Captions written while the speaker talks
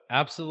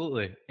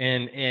Absolutely.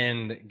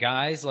 And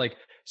guys, like,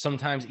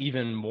 sometimes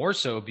even more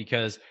so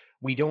because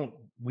we don't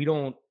we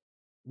don't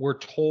we're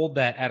told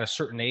that at a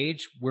certain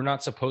age we're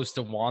not supposed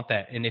to want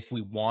that, and if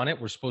we want it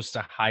we're supposed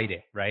to hide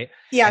it, right?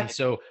 Yeah. And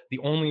so the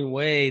only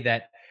way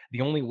that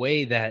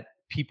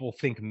people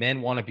think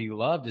men want to be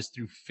loved is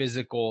through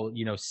physical,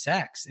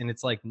 sex. And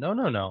it's like, no,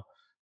 no, no.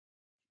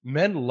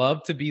 Men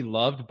love to be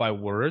loved by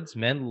words.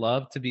 Men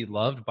love to be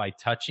loved by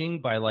touching,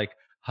 by like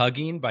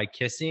hugging, by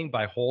kissing,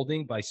 by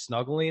holding, by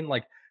snuggling.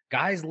 Like,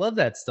 guys love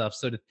that stuff.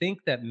 So to think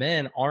that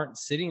men aren't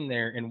sitting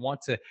there and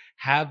want to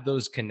have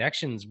those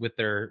connections with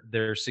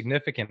their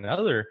significant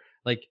other,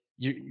 like,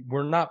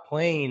 we're not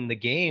playing the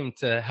game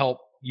to help,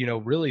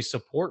 really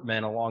support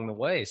men along the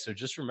way. So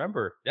just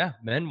remember, yeah,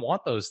 men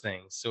want those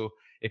things. So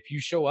if you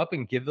show up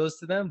and give those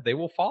to them, they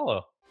will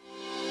follow.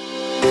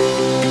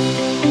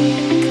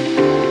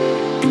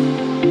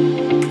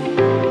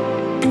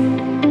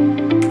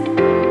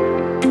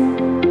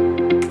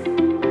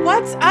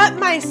 What's up,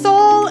 my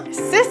soul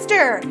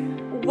sister?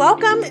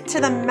 Welcome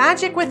to the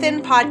Magic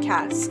Within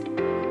podcast.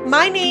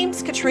 My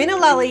name's Katrina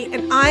Lelly,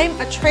 and I'm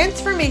a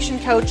transformation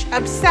coach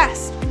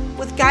obsessed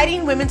with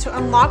guiding women to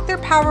unlock their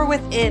power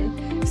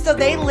within so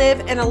they live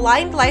an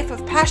aligned life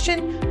of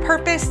passion,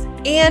 purpose,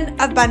 and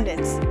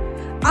abundance.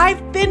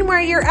 I've been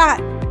where you're at,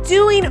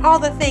 doing all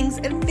the things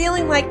and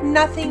feeling like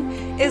nothing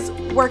is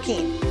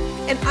working.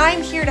 And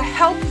I'm here to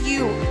help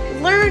you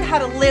learn how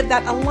to live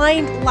that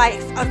aligned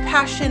life of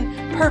passion,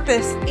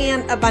 purpose,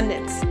 and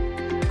abundance.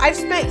 I've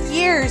spent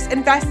years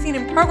investing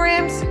in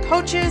programs,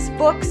 coaches,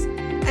 books,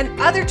 and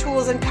other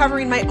tools,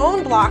 uncovering my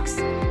own blocks,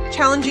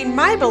 challenging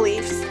my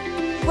beliefs,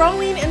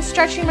 growing and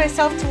stretching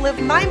myself to live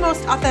my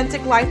most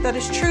authentic life that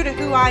is true to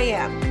who I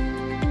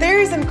am. There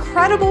is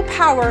incredible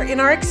power in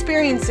our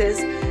experiences,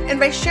 and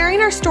by sharing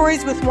our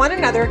stories with one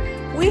another,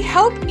 we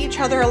help each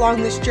other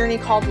along this journey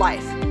called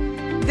life.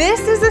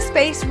 This is a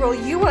space where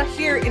you will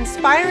hear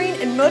inspiring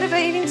and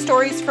motivating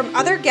stories from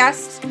other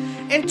guests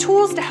and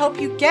tools to help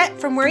you get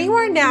from where you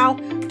are now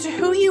to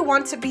who you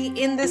want to be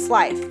in this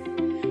life.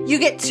 You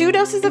get 2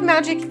 doses of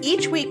magic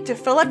each week to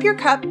fill up your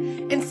cup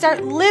and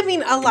start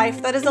living a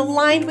life that is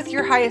aligned with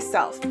your highest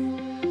self.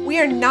 We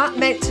are not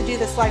meant to do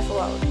this life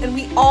alone, and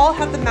we all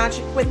have the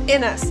magic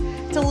within us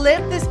to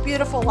live this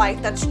beautiful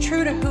life that's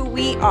true to who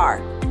we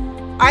are.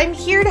 I'm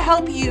here to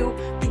help you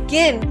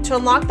begin to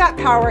unlock that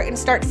power and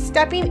start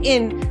stepping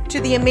in to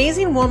the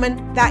amazing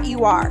woman that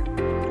you are.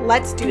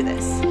 Let's do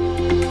this.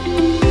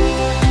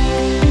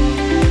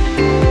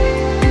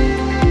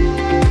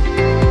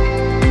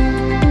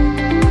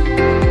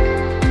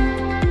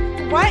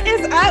 What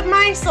is up,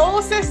 my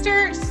soul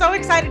sister? So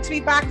excited to be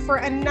back for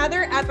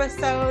another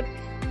episode.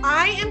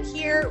 I am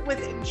here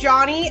with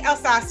Johnny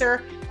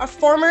Elsasser, a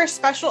former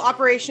Special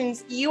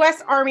Operations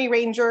U.S. Army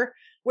Ranger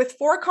with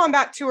 4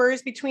 combat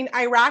tours between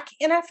Iraq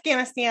and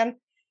Afghanistan,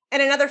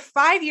 and another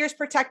 5 years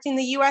protecting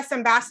the U.S.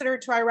 ambassador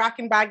to Iraq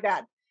and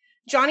Baghdad.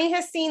 Johnny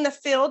has seen the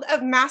field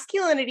of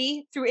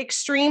masculinity through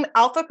extreme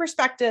alpha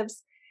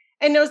perspectives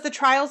and knows the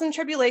trials and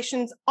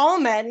tribulations all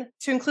men,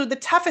 to include the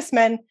toughest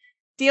men,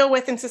 deal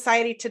with in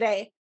society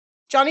today.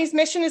 Johnny's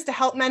mission is to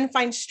help men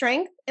find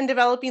strength in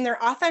developing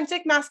their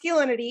authentic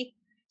masculinity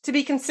to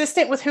be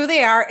consistent with who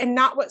they are and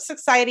not what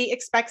society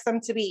expects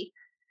them to be.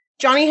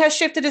 Johnny has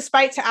shifted his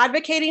fight to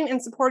advocating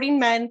and supporting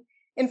men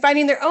in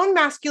finding their own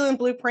masculine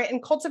blueprint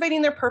and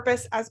cultivating their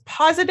purpose as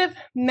positive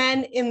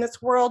men in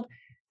this world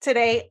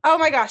today. Oh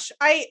my gosh,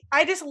 I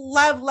just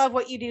love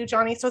what you do,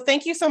 Johnny. So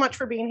thank you so much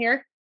for being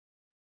here.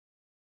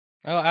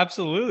 Oh,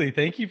 absolutely.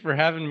 Thank you for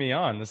having me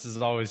on. This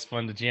is always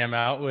fun to jam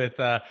out with,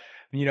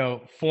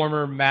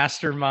 former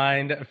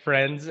mastermind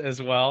friends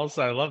as well.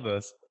 So I love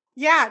this.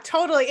 Yeah,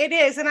 totally. It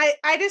is. And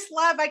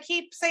I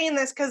keep saying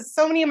this because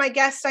so many of my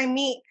guests I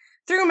meet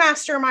through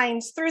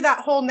masterminds, through that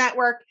whole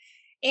network.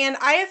 And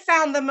I have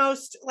found the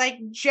most like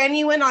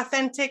genuine,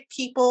 authentic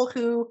people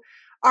who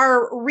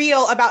are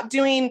real about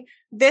doing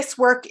this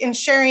work and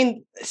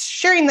sharing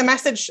the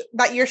message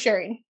that you're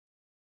sharing.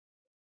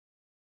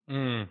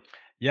 Mm.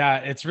 Yeah,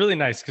 it's really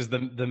nice because the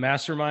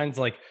masterminds,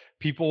 like,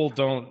 people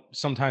don't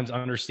sometimes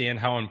understand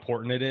how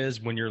important it is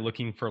when you're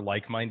looking for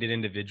like-minded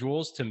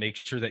individuals to make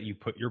sure that you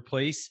put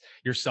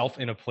yourself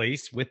in a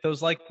place with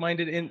those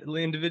like-minded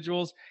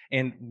individuals.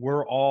 And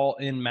we're all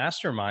in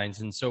masterminds.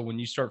 And so when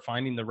you start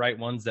finding the right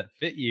ones that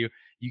fit you,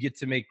 you get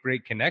to make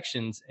great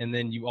connections. And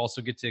then you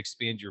also get to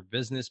expand your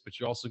business, but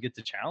you also get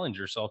to challenge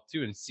yourself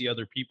too and see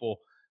other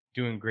people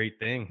doing great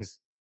things.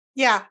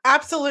 Yeah,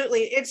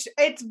 absolutely. It's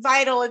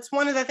vital. It's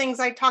one of the things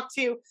I talk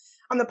to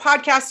on the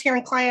podcast here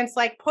and clients,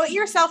 like, put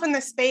yourself in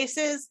the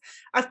spaces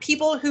of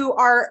people who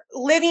are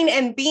living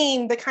and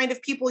being the kind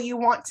of people you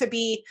want to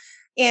be.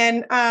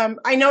 And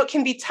I know it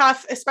can be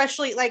tough,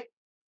 especially like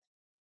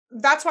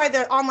that's why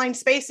the online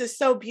space is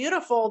so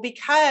beautiful,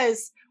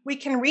 because we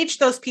can reach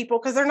those people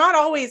because they're not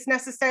always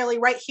necessarily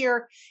right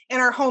here in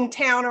our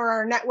hometown or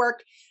our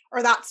network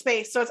or that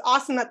space. So it's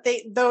awesome that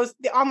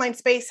the online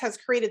space has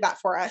created that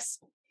for us.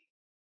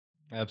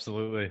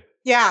 Absolutely.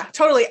 Yeah,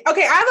 totally.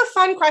 Okay, I have a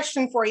fun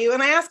question for you.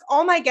 And I ask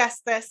all my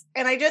guests this,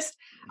 and I just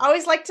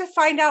always like to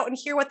find out and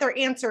hear what their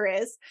answer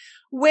is.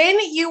 When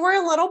you were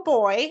a little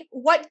boy,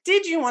 what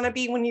did you want to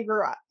be when you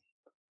grew up?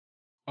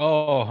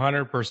 Oh,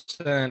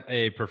 100%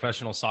 a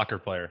professional soccer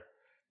player.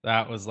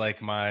 That was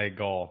like my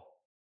goal.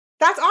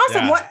 That's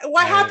awesome. Yeah.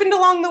 What happened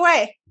along the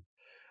way?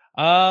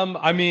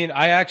 I mean,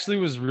 I actually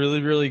was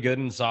really, really good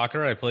in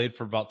soccer. I played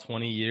for about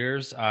 20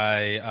 years.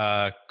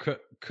 I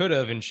could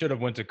have and should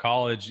have went to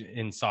college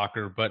in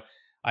soccer, but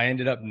I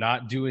ended up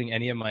not doing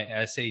any of my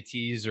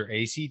SATs or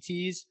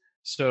ACTs.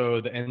 So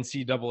the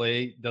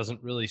NCAA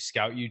doesn't really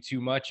scout you too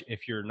much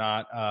if you're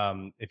not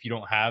if you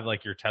don't have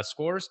like your test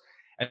scores.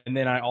 And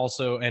then I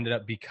also ended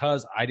up,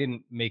 because I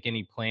didn't make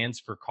any plans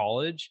for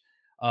college.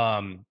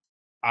 Um,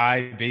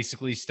 I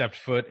basically stepped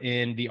foot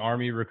in the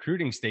Army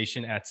recruiting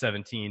station at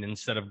 17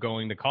 instead of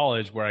going to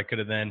college, where I could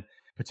have then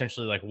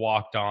potentially like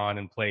walked on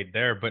and played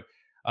there. But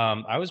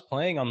I was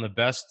playing on the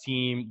best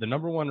team, the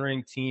number one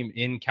ranked team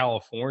in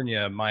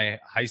California. My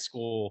high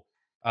school,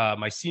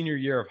 my senior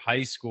year of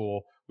high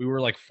school, we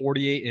were like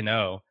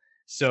 48-0.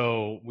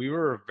 So we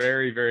were a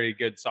very, very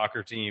good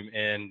soccer team,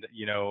 and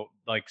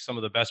like some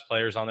of the best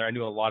players on there. I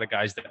knew a lot of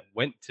guys that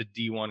went to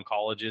D1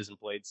 colleges and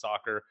played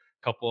soccer.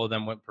 A couple of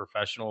them went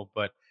professional,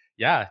 but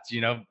yeah,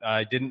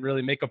 I didn't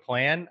really make a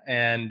plan,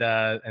 and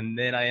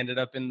then I ended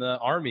up in the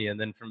Army, and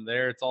then from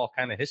there it's all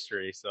kind of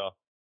history. So.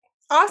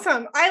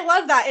 Awesome. I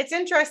love that. It's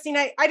interesting.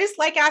 I just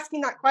like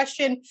asking that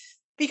question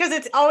because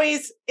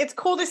it's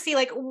cool to see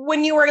like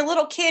when you were a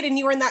little kid and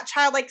you were in that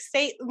childlike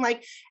state, and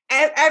like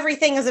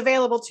everything is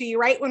available to you,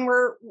 right? When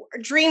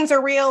dreams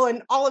are real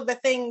and all of the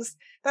things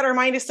that our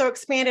mind is so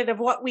expanded of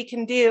what we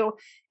can do.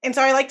 And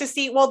so I like to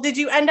see, well, did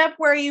you end up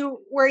where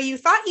you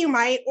thought you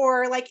might,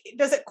 or like,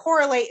 does it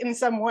correlate in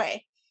some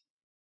way?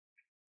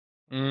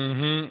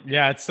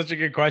 Yeah, it's such a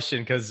good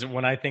question, because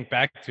when I think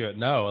back to it,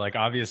 no, like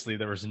obviously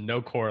there was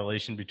no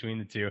correlation between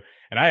the two,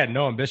 and I had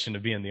no ambition to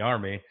be in the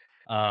Army.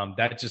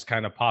 That just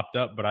kind of popped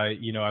up, but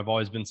I've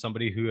always been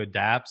somebody who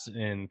adapts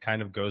and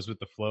kind of goes with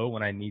the flow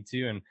when I need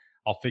to, and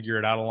I'll figure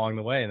it out along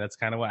the way. And that's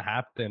kind of what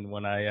happened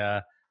when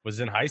I was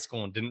in high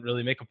school and didn't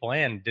really make a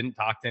plan, didn't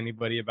talk to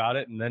anybody about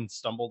it, and then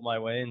stumbled my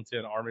way into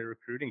an Army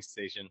recruiting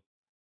station.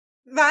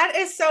 That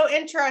is so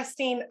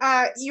interesting.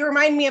 You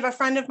remind me of a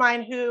friend of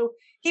mine who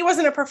he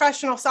wasn't a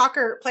professional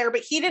soccer player,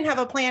 but he didn't have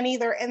a plan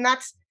either. And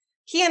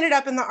he ended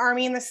up in the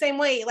Army in the same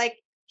way. Like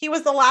he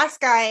was the last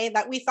guy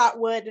that we thought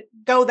would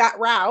go that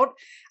route,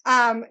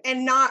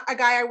 and not a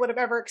guy I would have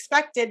ever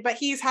expected, but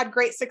he's had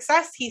great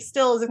success. He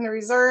still is in the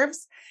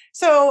reserves.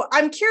 So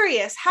I'm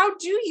curious, how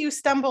do you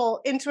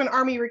stumble into an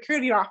Army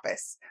recruiting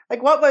office?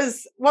 Like what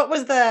was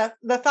the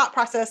thought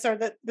process or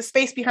the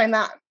space behind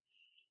that?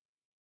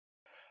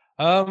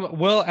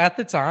 Well, at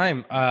the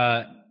time,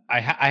 I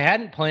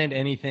hadn't planned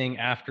anything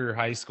after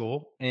high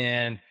school,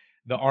 and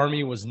the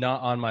Army was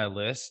not on my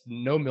list.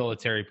 No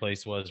military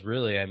place was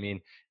really. I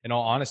mean, in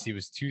all honesty, it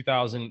was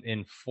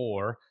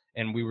 2004,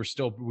 and we were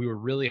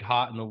really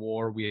hot in the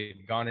war. We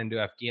had gone into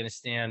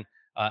Afghanistan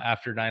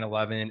after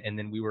 9/11, and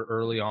then we were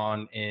early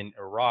on in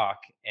Iraq,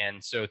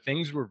 and so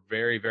things were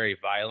very, very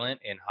violent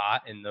and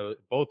hot in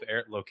both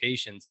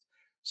locations.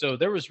 So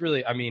there was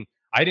really, I mean,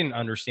 I didn't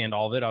understand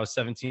all of it. I was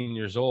 17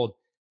 years old,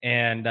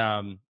 and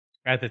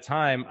at the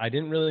time I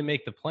didn't really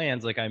make the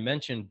plans like I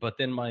mentioned. But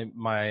then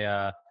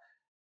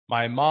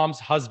my mom's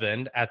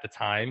husband at the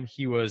time,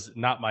 he was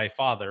not my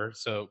father,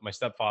 so my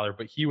stepfather,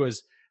 but he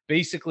was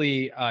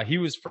basically he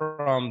was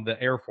from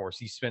the Air Force.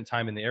 He spent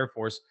time in the Air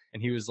Force,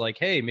 and he was like,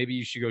 hey, maybe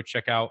you should go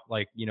check out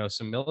like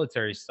some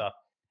military stuff.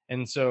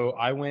 And so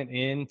I went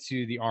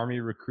into the Army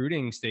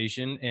recruiting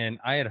station, and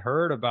I had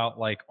heard about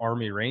like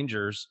Army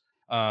Rangers,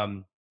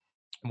 um,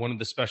 one of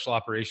the special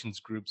operations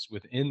groups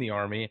within the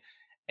Army.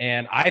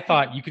 And I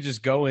thought you could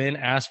just go in,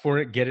 ask for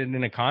it, get it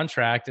in a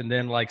contract, and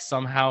then like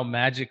somehow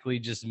magically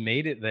just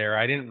made it there.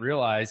 I didn't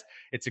realize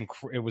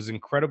it was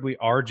incredibly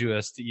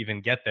arduous to even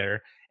get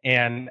there.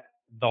 And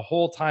the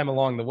whole time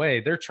along the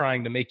way, they're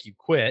trying to make you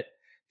quit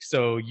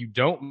so you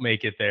don't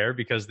make it there,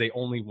 because they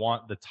only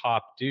want the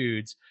top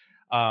dudes.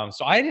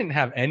 So I didn't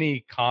have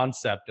any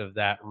concept of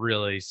that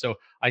really. So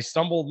I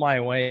stumbled my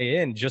way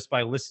in just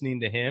by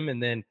listening to him,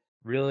 and then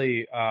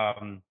really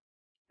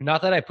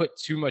not that I put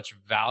too much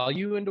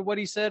value into what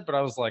he said, but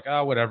I was like,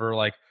 oh, whatever.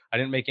 Like, I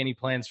didn't make any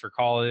plans for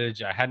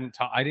college. I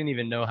didn't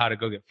even know how to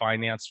go get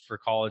financed for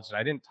college, and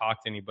I didn't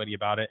talk to anybody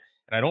about it.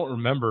 And I don't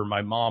remember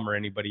my mom or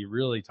anybody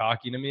really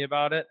talking to me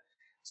about it.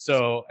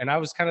 So, and I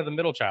was kind of the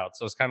middle child,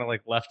 so it's kind of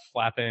like left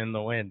flapping in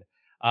the wind.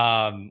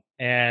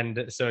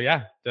 And so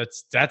yeah,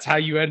 that's how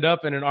you end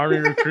up in an Army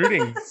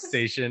recruiting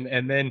station,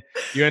 and then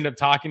you end up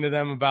talking to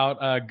them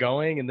about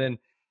going, and then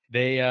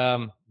they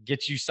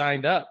get you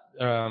signed up.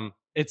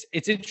 It's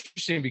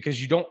interesting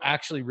because you don't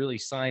actually really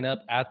sign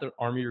up at the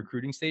Army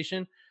recruiting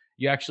station.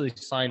 You actually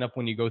sign up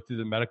when you go through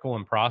the medical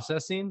and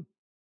processing.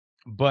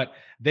 But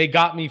they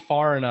got me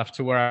far enough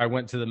to where I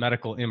went to the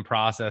medical in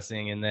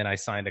processing, and then I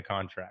signed a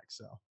contract.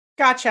 So.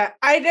 Gotcha.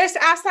 I just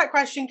asked that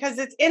question because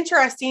it's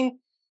interesting.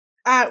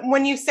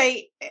 when you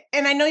say,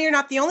 and I know you're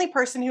not the only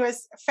person who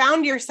has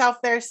found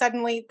yourself there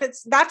suddenly,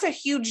 that's a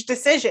huge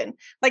decision.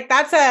 Like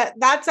that's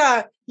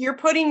a you're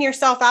putting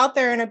yourself out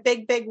there in a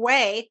big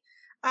way.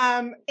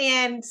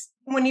 And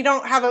when you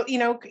don't have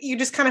you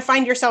just kind of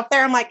find yourself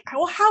there. I'm like,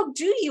 well, how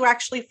do you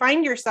actually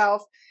find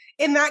yourself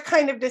in that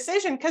kind of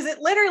decision? Because it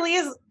literally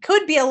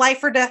could be a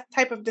life or death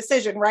type of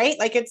decision, right?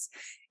 Like it's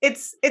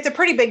a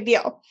pretty big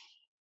deal.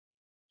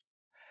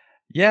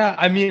 Yeah,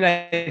 I mean,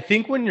 I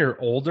think when you're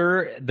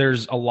older,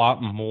 there's a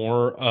lot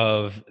more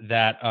of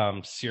that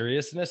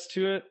seriousness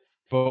to it.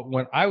 But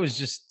when I was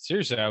just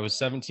seriously, I was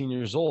 17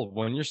 years old.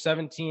 When you're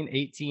 17,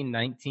 18,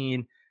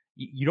 19,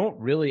 you don't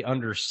really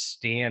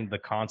understand the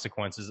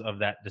consequences of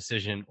that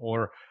decision,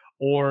 or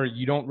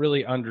you don't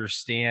really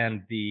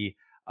understand the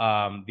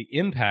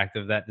impact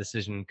of that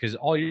decision, because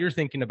all you're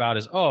thinking about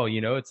is, oh,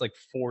 it's like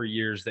 4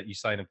 years that you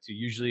sign up to.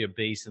 Usually a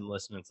base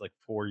enlistment's like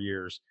 4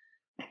 years,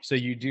 so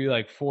you do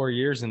like 4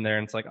 years in there,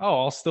 and it's like, oh,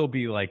 I'll still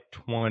be like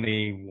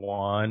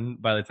 21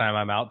 by the time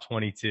I'm out,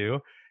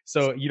 22.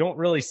 So you don't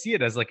really see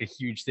it as like a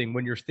huge thing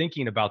when you're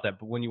thinking about that.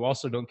 But when you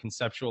also don't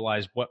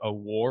conceptualize what a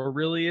war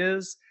really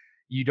is,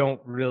 you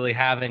don't really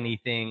have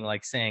anything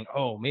like saying,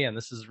 oh man,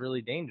 this is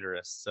really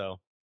dangerous. So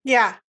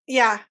Yeah,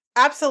 yeah,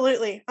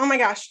 absolutely. Oh my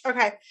gosh.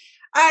 Okay.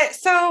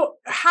 So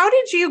how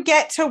did you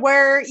get to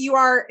where you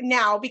are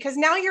now? Because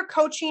now you're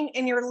coaching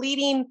and you're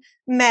leading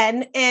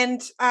men,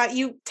 and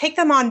you take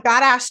them on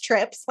badass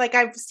trips. Like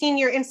I've seen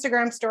your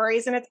Instagram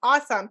stories and it's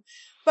awesome.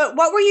 But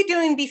what were you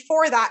doing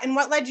before that, and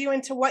what led you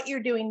into what you're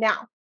doing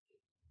now?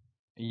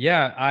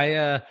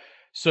 yeah,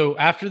 so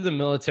after the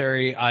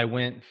military, I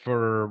went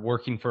for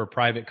working for a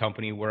private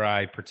company where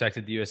I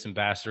protected the US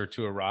ambassador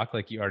to Iraq,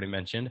 like you already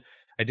mentioned.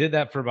 I did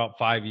that for about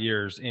 5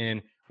 years,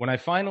 and when I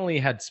finally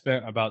had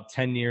spent about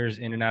 10 years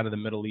in and out of the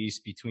Middle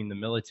East between the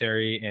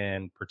military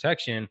and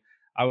protection,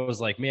 I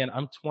was like, man,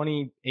 I'm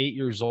 28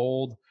 years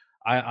old.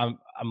 I'm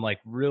like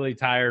really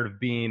tired of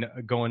being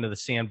going to the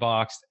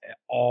sandbox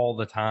all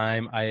the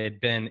time. I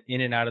had been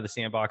in and out of the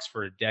sandbox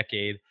for a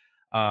decade.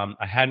 I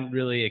hadn't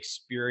really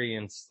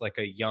experienced like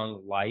a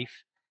young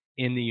life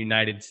in the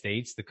United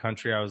States, the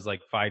country I was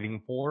like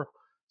fighting for.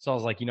 So I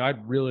was like,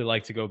 I'd really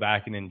like to go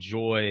back and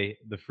enjoy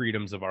the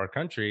freedoms of our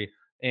country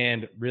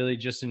and really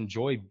just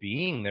enjoy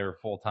being there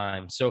full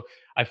time. So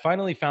I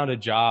finally found a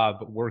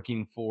job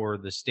working for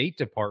the State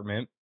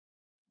Department,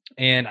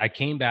 and I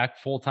came back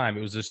full time.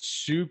 It was a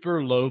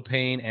super low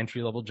paying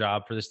entry level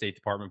job for the State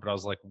Department, but I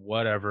was like,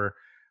 whatever,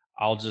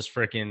 I'll just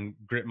freaking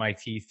grit my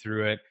teeth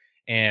through it,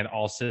 and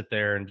I'll sit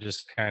there and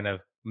just kind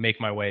of make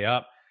my way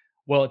up.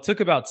 Well, it took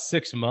about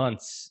 6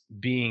 months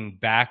being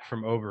back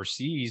from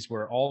overseas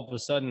where all of a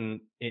sudden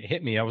it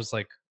hit me. I was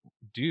like,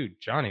 dude,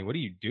 Johnny, what are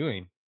you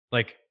doing?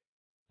 Like,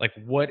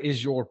 what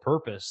is your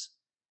purpose?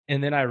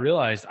 And then I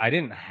realized I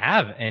didn't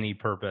have any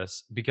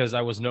purpose because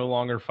I was no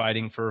longer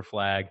fighting for a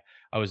flag.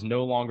 I was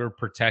no longer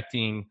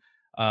protecting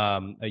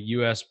a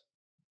US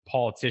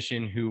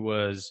politician who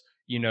was,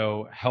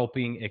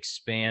 helping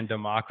expand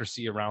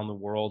democracy around the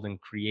world and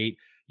create,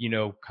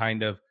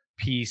 kind of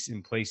peace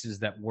in places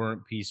that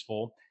weren't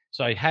peaceful.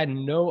 So I had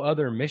no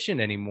other mission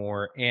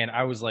anymore. And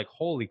I was like,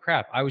 holy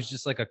crap. I was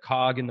just like a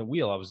cog in the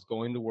wheel. I was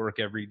going to work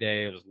every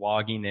day. I was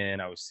logging in.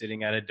 I was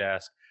sitting at a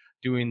desk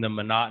doing the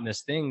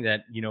monotonous thing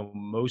that,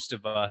 most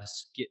of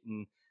us get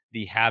in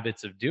the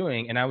habits of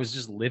doing. And I was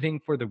just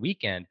living for the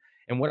weekend.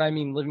 And what I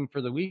mean living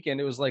for the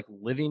weekend, it was like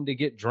living to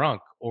get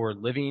drunk or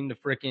living to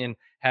freaking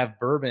have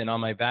bourbon on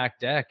my back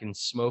deck and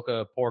smoke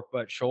a pork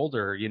butt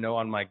shoulder,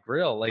 on my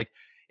grill. Like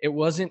it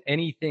wasn't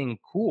anything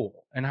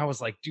cool. And I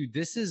was like, dude,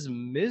 this is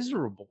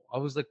miserable. I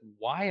was like,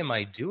 why am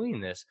I doing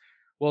this?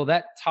 Well,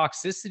 that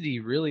toxicity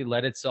really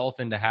led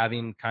itself into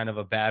having kind of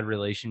a bad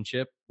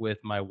relationship with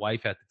my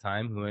wife at the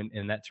time,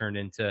 and that turned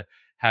into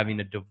having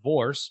a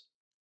divorce,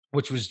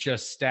 which was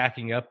just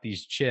stacking up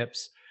these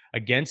chips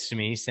against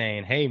me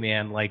saying, hey,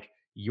 man, like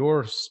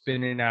you're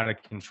spinning out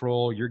of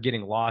control. You're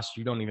getting lost.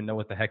 You don't even know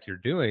what the heck you're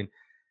doing.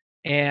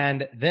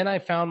 And then I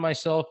found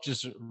myself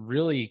just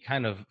really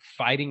kind of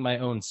fighting my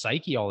own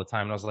psyche all the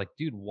time. And I was like,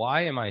 dude,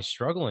 why am I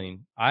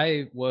struggling?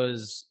 I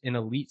was an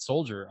elite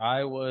soldier.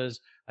 I was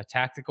a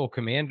tactical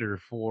commander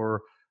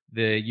for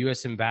the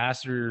US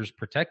ambassador's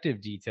protective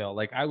detail.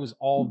 Like I was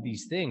all of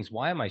these things.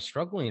 Why am I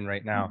struggling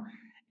right now?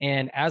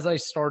 And as I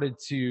started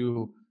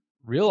to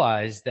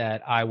realize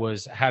that I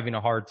was having a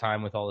hard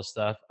time with all this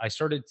stuff, I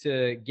started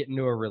to get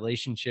into a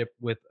relationship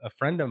with a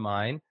friend of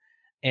mine.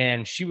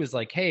 And she was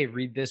like, hey,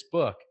 read this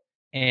book.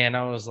 And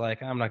I was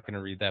like, I'm not going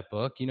to read that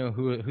book.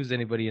 Who's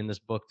anybody in this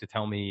book to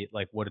tell me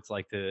like what it's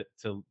like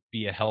to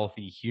be a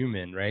healthy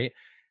human, right?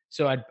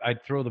 So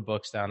I'd throw the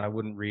books down. I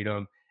wouldn't read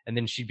them. And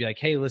then she'd be like,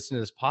 "Hey, listen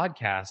to this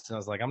podcast." And I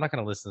was like, "I'm not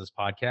going to listen to this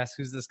podcast.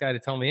 Who's this guy to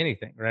tell me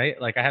anything?" Right?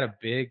 Like I had a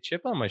big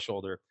chip on my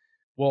shoulder.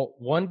 Well,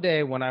 one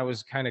day when I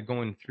was kind of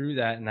going through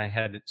that and I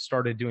had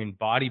started doing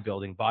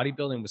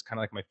bodybuilding was kind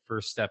of like my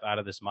first step out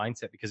of this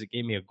mindset because it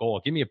gave me a goal,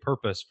 it gave me a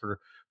purpose for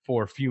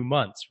a few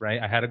months,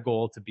 right? I had a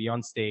goal to be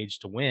on stage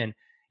to win,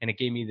 and it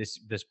gave me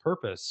this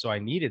purpose. So I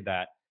needed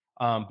that.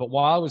 But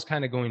while I was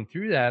kind of going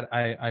through that,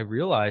 I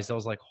realized, I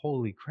was like,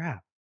 holy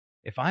crap,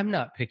 if I'm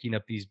not picking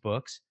up these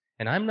books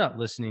and I'm not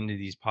listening to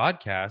these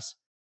podcasts,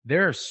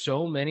 there are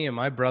so many of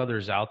my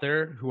brothers out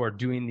there who are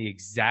doing the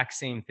exact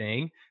same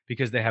thing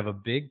because they have a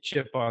big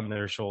chip on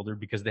their shoulder,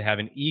 because they have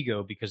an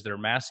ego, because their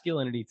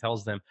masculinity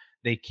tells them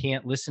they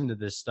can't listen to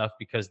this stuff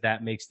because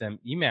that makes them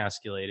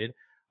emasculated.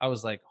 I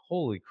was like,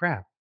 holy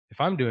crap,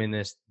 if I'm doing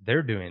this,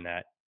 they're doing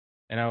that.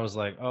 And I was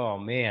like, oh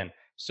man.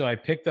 So I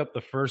picked up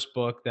the first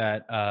book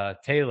that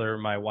Taylor,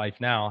 my wife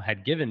now,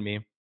 had given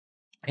me,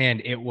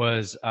 and it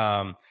was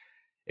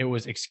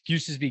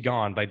Excuses Be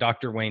Gone by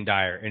Dr. Wayne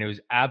Dyer, and it was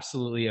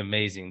absolutely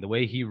amazing. The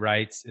way he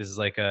writes is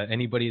like,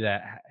 anybody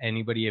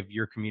of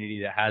your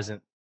community that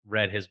hasn't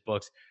read his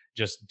books,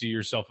 just do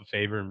yourself a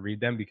favor and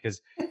read them,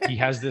 because he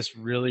has this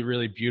really,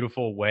 really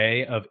beautiful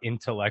way of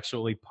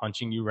intellectually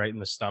punching you right in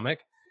the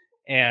stomach.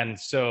 And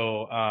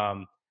so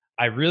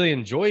I really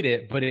enjoyed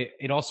it, but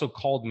it also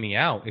called me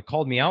out. It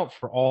called me out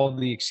for all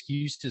the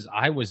excuses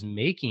I was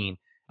making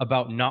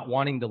about not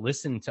wanting to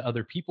listen to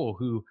other people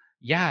who,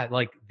 yeah,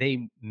 like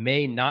they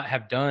may not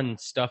have done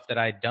stuff that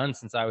I'd done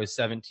since I was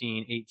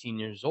 17, 18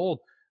 years old,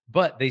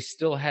 but they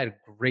still had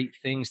great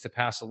things to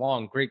pass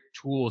along, great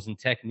tools and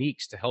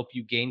techniques to help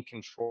you gain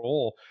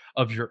control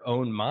of your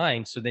own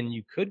mind. So then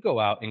you could go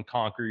out and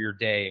conquer your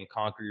day and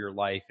conquer your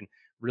life and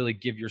really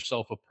give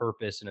yourself a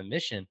purpose and a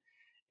mission.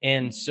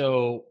 And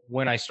so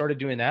when I started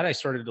doing that, I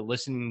started to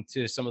listen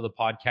to some of the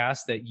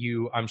podcasts that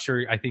I'm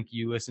sure, I think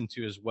you listen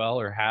to as well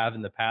or have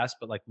in the past,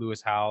 but like Lewis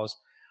Howes,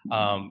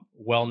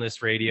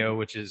 Wellness Radio,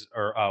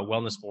 or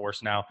Wellness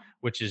Force now,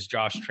 which is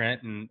Josh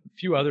Trent, and a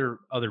few other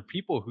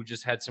people who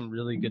just had some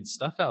really good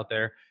stuff out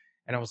there.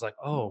 And I was like,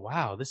 oh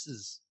wow, this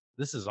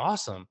is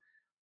awesome.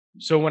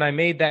 So when I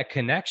made that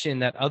connection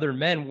that other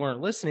men weren't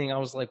listening, I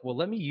was like, well,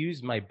 let me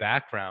use my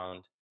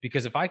background,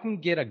 because if I can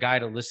get a guy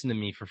to listen to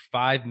me for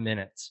 5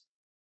 minutes,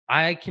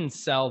 I can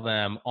sell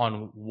them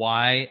on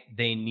why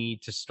they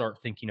need to start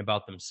thinking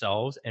about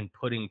themselves and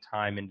putting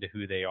time into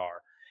who they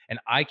are. And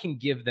I can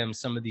give them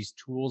some of these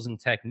tools and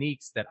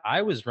techniques that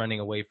I was running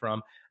away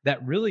from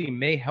that really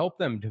may help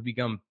them to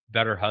become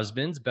better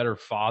husbands, better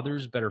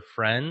fathers, better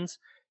friends,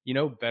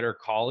 better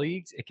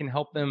colleagues. It can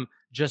help them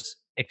just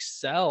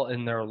excel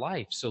in their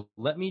life. So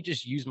let me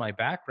just use my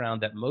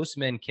background that most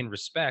men can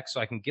respect, so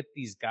I can get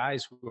these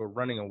guys who are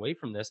running away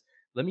from this.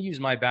 Let me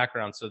use my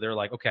background so they're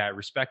like, okay, I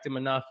respect him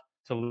enough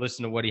to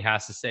listen to what he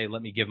has to say.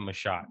 Let me give him a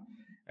shot.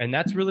 And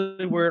that's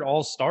really where it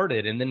all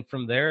started. And then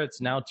from there,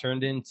 it's now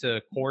turned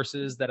into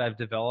courses that I've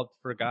developed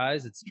for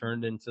guys. It's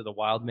turned into the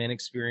Wild Man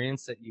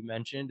experience that you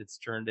mentioned. It's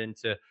turned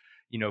into,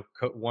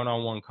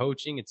 one-on-one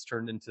coaching. It's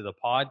turned into the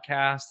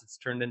podcast. It's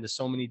turned into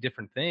so many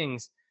different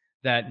things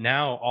that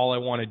now all I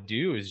want to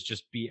do is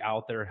just be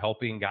out there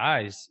helping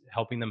guys,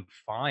 helping them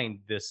find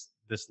this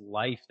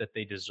life that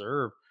they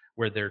deserve,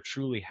 where they're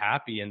truly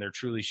happy and they're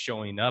truly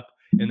showing up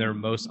in their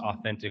most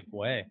authentic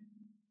way.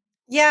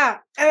 Yeah,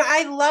 and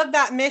I love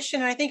that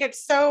mission. I think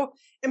it's so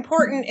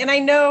important. And I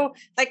know,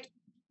 like,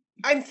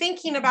 I'm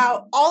thinking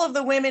about all of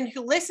the women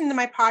who listen to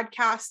my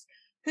podcast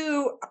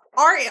who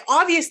are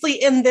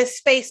obviously in this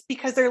space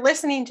because they're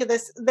listening to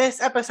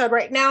this episode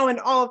right now and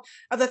all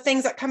of the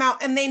things that come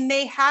out, and they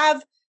may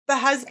have the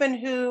husband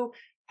who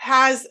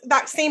has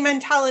that same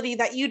mentality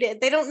that you did.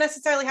 They don't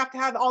necessarily have to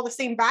have all the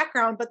same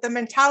background, but the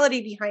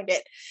mentality behind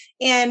it,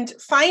 and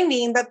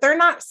finding that they're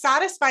not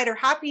satisfied or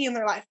happy in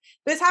their life.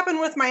 This happened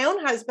with my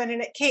own husband,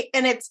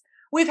 and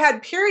we've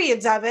had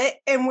periods of it,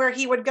 and where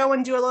he would go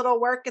and do a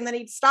little work and then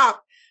he'd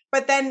stop.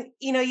 But then,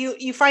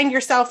 you find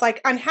yourself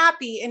like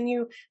unhappy,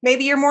 and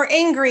maybe you're more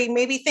angry,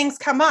 maybe things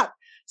come up.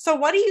 So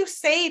what do you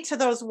say to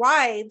those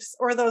wives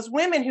or those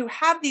women who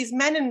have these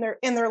men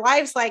in their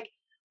lives? Like,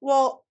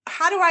 well,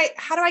 how do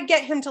I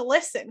get him to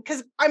listen?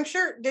 Because I'm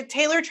sure, did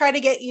Taylor try to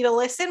get you to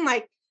listen?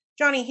 Like,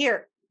 Johnny,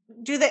 here,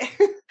 do that.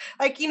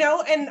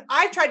 And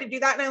I tried to do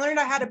that, and I learned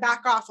I had to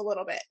back off a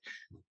little bit.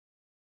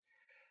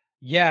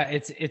 Yeah,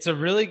 it's a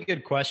really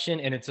good question,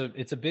 and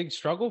it's a big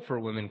struggle for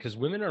women, because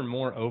women are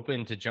more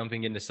open to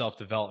jumping into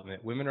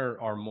self-development. Women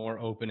are more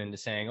open into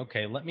saying,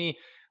 okay, let me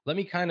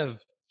kind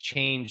of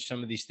change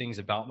some of these things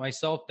about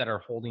myself that are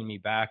holding me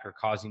back or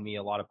causing me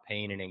a lot of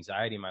pain and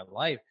anxiety in my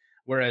life.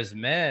 Whereas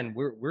men,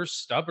 we're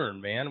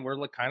stubborn, man.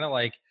 We're kind of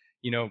like,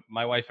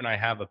 my wife and I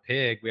have a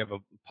pig. We have a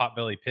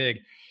potbelly pig,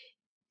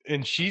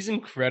 and she's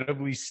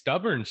incredibly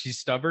stubborn. She's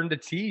stubborn to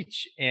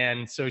teach.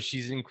 And so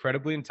she's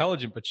incredibly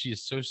intelligent, but she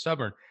is so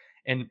stubborn.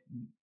 And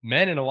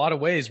men, in a lot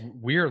of ways,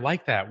 we're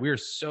like that. We're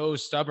so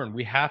stubborn.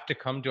 We have to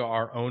come to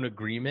our own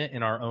agreement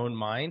in our own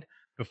mind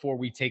before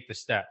we take the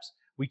steps.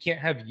 We can't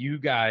have you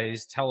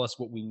guys tell us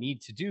what we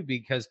need to do,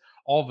 because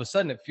all of a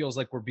sudden it feels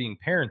like we're being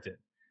parented.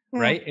 Hmm.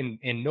 Right.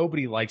 And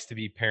nobody likes to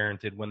be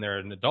parented when they're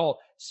an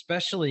adult,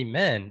 especially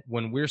men,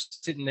 when we're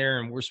sitting there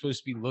and we're supposed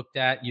to be looked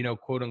at,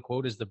 quote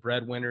unquote, as the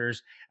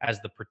breadwinners,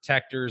 as the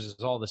protectors, as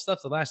all this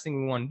stuff. The last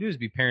thing we want to do is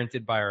be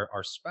parented by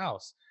our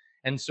spouse.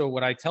 And so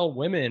what I tell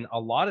women a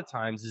lot of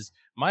times is,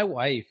 my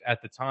wife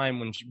at the time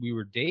when we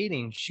were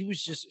dating, she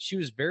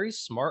was very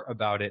smart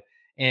about it.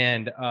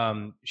 And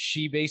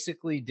she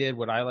basically did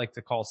what I like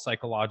to call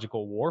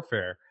psychological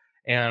warfare.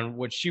 And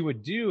what she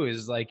would do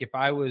is, like, if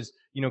I was,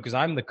 because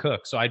I'm the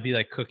cook, so I'd be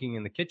like cooking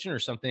in the kitchen or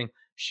something,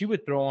 she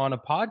would throw on a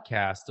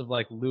podcast of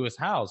like Lewis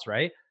Howes,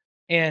 right?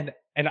 And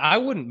I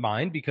wouldn't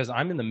mind because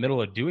I'm in the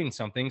middle of doing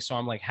something, so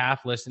I'm like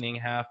half listening,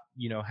 half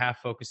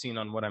focusing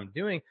on what I'm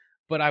doing.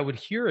 But I would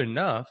hear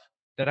enough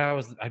that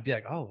I'd be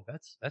like, oh,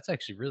 that's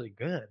actually really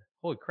good.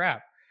 Holy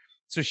crap.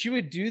 So she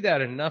would do that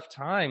enough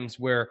times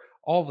where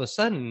all of a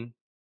sudden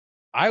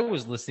I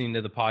was listening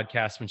to the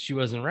podcast when she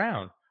wasn't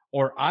around,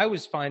 or I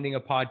was finding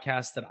a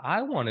podcast that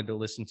I wanted to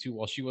listen to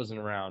while she wasn't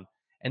around.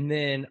 And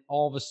then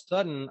all of a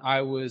sudden,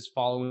 I was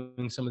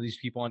following some of these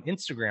people on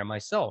Instagram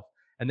myself.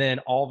 And then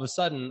all of a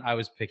sudden, I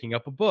was picking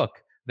up a book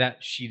that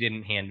she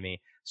didn't hand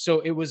me. So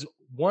it was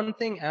one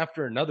thing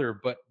after another.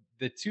 But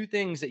the two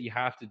things that you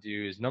have to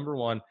do is, number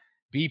one,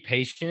 be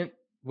patient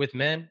with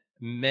men.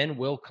 Men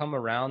will come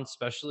around,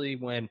 especially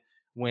when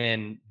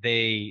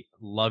they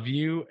love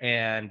you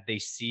and they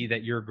see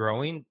that you're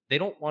growing. They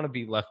don't want to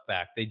be left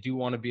back. They do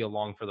want to be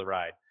along for the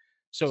ride.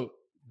 So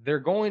they're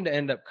going to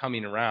end up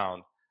coming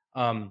around.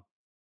 Um,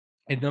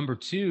 and number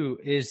two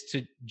is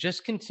to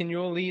just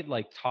continually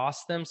like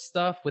toss them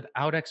stuff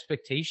without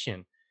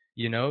expectation.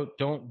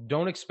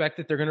 Don't expect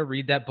that they're going to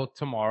read that book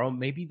tomorrow.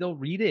 Maybe they'll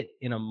read it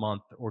in a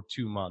month or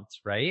 2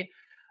 months, right?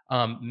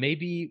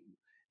 Maybe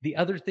the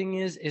other thing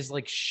is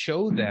like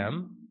show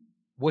them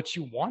what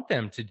you want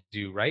them to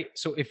do, right?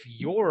 So if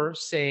you're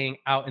saying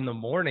out in the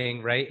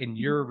morning, right, and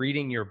you're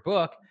reading your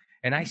book,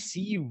 and I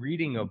see you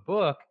reading a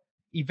book,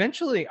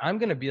 eventually I'm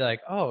going to be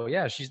like, oh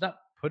yeah, she's not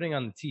putting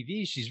on the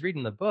TV, she's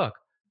reading the book.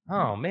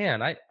 Oh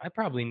man, I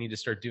probably need to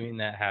start doing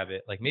that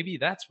habit. Like maybe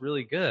that's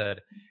really good.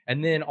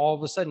 And then all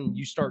of a sudden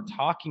you start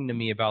talking to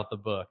me about the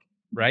book,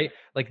 right?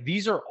 Like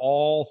these are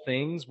all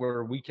things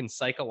where we can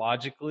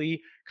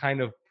psychologically kind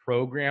of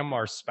program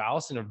our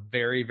spouse in a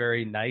very,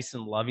 very nice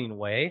and loving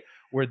way,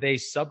 where they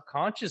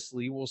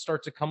subconsciously will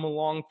start to come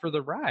along for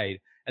the ride.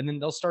 And then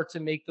they'll start to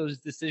make those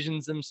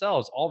decisions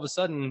themselves. All of a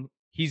sudden,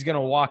 he's going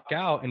to walk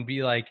out and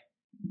be like,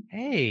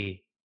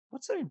 hey,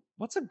 what's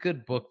a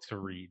good book to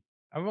read?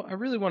 I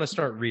really want to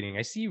start reading.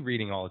 I see you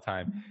reading all the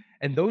time.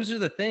 And those are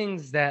the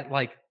things that,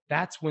 like,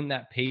 that's when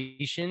that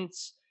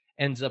patience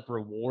ends up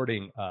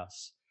rewarding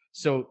us.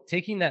 So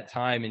taking that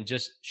time and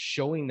just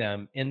showing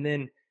them. And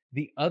then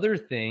the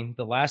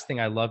last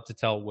thing I love to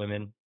tell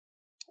women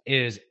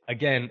is,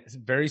 again, it's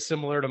very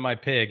similar to my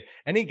pig.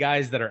 Any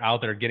guys that are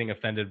out there getting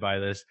offended by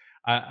this,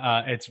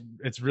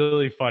 it's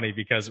really funny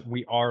because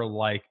we are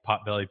like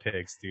potbelly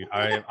pigs, dude.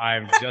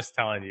 I'm just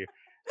telling you,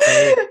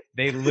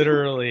 they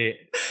literally,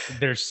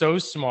 they're so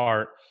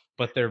smart,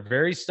 but they're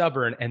very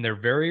stubborn and they're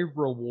very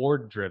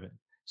reward driven.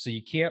 So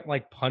you can't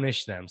like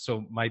punish them.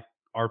 So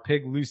our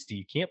pig Lucy,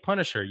 you can't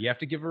punish her. You have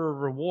to give her a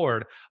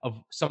reward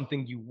of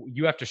something.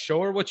 You have to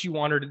show her what you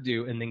want her to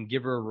do and then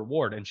give her a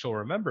reward, and she'll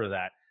remember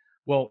that.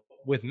 Well,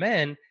 with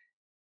men,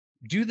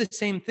 do the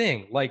same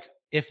thing. Like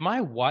if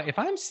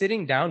I'm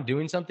sitting down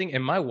doing something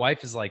and my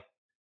wife is like,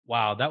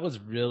 "Wow, that was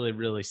really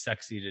really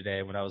sexy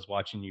today when I was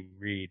watching you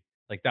read.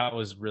 Like that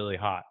was really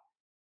hot."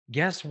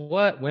 Guess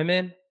what,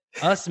 women?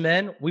 Us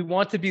men, we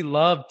want to be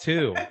loved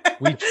too.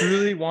 We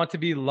truly want to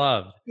be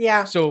loved.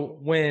 Yeah. So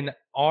when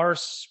our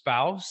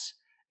spouse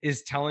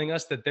is telling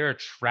us that they're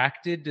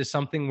attracted to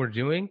something we're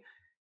doing,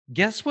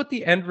 guess what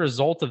the end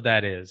result of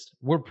that is?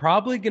 We're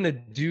probably going to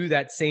do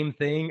that same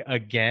thing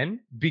again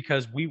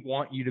because we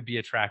want you to be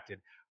attracted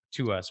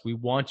to us. We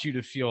want you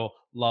to feel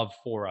love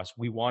for us.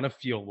 We want to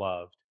feel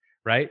loved,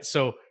 right?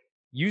 So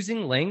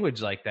using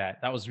language like that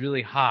was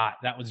really hot.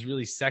 That was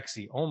really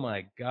sexy. Oh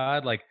my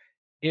God. Like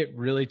it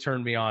really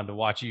turned me on to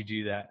watch you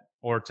do that,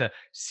 or to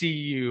see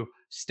you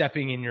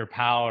stepping in your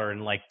power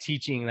and like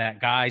teaching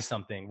that guy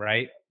something,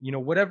 right?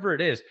 Whatever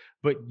it is,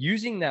 but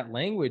using that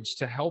language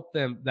to help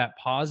them, that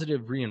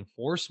positive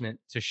reinforcement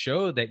to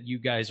show that you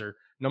guys are,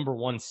 number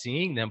one,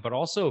 seeing them, but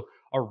also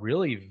are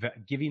really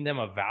giving them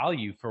a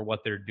value for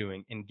what they're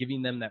doing and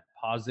giving them that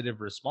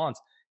positive response.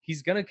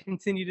 He's going to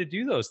continue to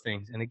do those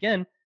things. And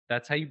again,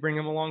 that's how you bring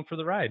him along for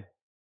the ride.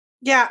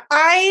 Yeah,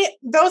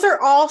 those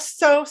are all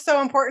so,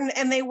 so important,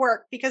 and they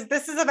work, because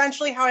this is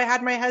eventually how I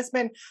had my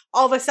husband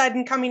all of a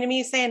sudden coming to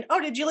me saying,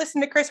 "Oh, did you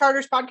listen to Chris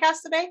Harder's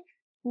podcast today?"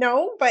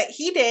 No, but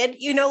he did,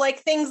 like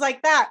things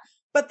like that.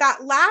 But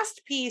that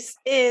last piece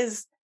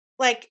is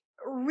like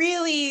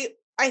really,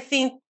 I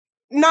think,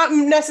 not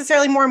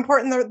necessarily more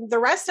important than the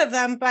rest of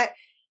them, but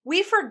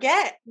we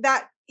forget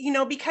that,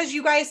 because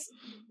you guys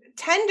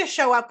tend to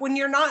show up when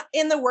you're not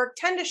in the work,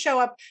 tend to show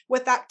up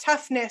with that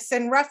toughness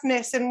and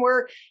roughness, and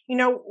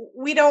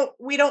we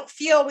don't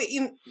feel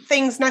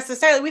things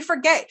necessarily. We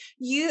forget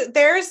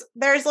there's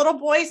little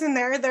boys in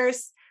there,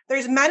 there's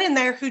men in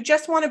there who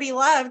just want to be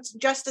loved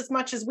just as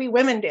much as we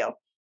women do.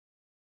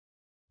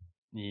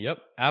 Yep,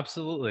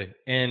 absolutely.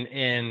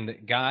 And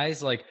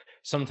guys, like,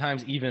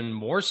 sometimes even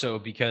more so,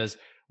 because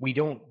we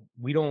don't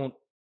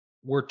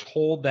we're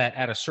told that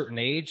at a certain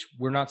age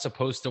we're not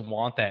supposed to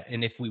want that,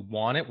 and if we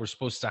want it we're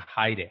supposed to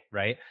hide it,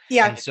 right?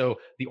 Yeah. And so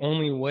the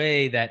only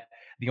way that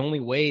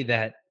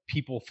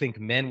people think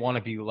men want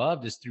to be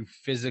loved is through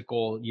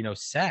physical,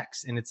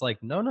 sex. And it's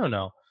like, no, no,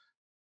 no.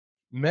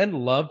 Men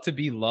love to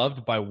be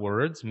loved by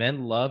words.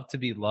 Men love to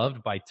be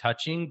loved by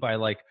touching, by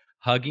like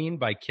hugging,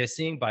 by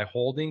kissing, by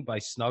holding, by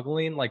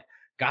snuggling. Like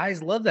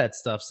guys love that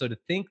stuff. So to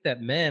think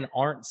that men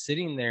aren't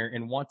sitting there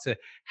and want to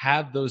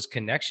have those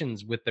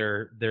connections with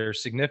their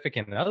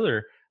significant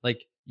other,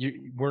 like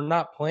we're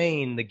not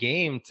playing the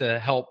game to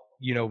help,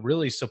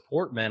 really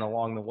support men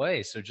along the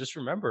way. So just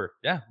remember,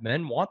 yeah,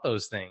 men want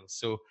those things.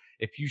 So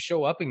if you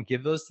show up and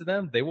give those to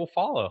them, they will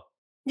follow.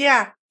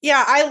 Yeah.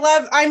 Yeah.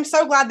 I'm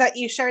so glad that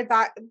you shared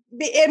that.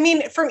 I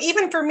mean, for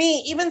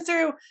me, even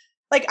through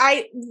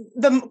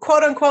the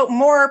quote unquote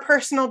more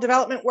personal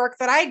development work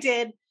that I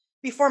did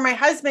before my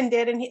husband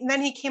did. And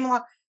then he came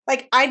along,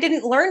 like, I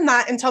didn't learn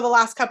that until the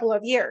last couple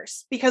of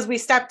years because we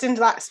stepped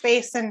into that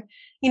space and,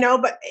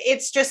 but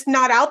it's just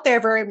not out there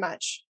very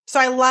much. So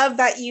I love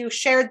that you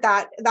shared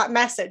that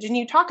message and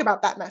you talk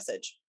about that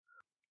message.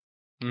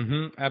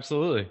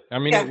 Absolutely. I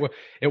mean, Yeah.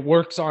 it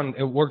works on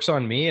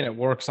me, and it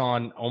works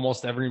on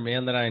almost every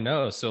man that I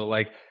know. So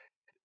like,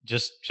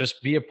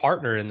 just be a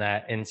partner in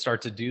that and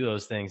start to do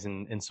those things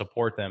and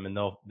support them, and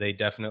they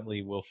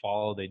definitely will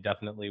follow. They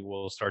definitely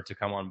will start to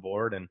come on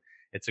board, and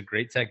it's a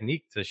great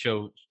technique to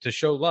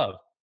show love.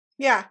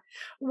 Yeah.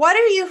 What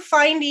are you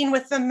finding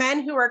with the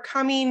men who are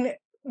coming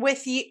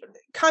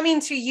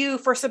to you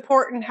for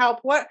support and help?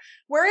 Where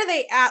are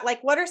they at?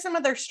 Like, what are some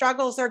of their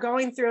struggles they're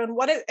going through, and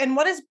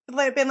what has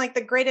been like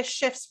the greatest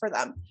shifts for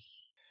them?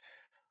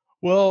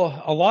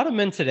 Well, a lot of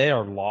men today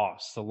are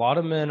lost. A lot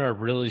of men are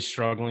really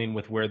struggling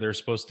with where they're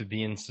supposed to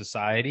be in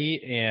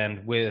society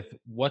and with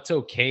what's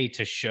okay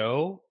to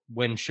show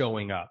when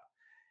showing up.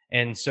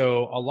 And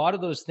so a lot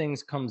of those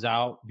things comes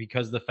out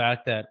because the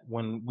fact that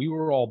when we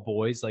were all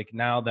boys, like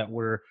now that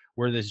we're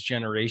this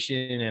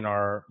generation in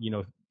our,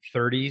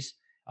 30s,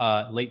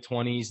 late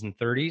 20s and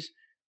 30s,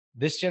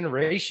 this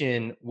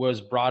generation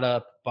was brought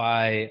up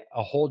by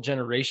a whole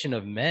generation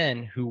of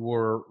men who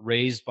were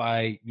raised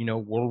by,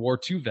 World War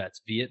II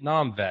vets,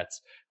 Vietnam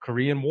vets,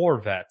 Korean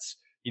War vets.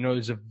 It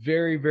was a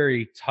very,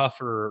 very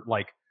tougher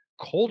like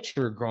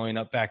culture growing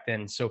up back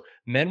then. So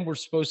men were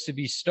supposed to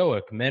be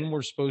stoic. Men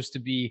were supposed to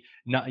be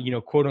not,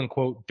 quote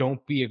unquote,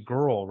 don't be a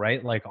girl,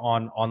 right? Like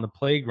on the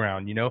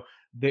playground,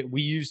 that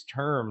we use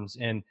terms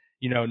and,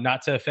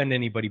 not to offend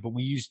anybody, but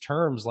we use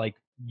terms like,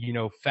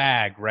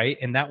 fag, right?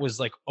 And that was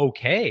like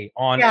okay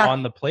on Yeah.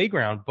 on the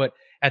playground, but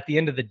at the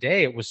end of the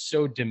day it was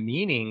so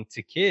demeaning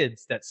to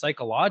kids that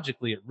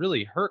psychologically it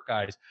really hurt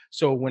guys.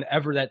 So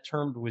whenever that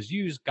term was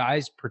used,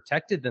 guys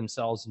protected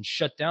themselves and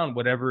shut down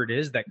whatever it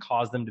is that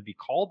caused them to be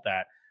called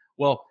that.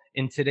 Well,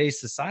 in today's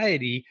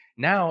society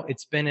now,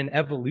 it's been an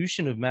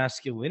evolution of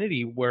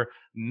masculinity where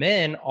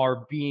men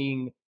are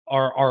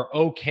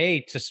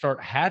okay to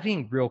start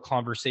having real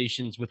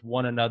conversations with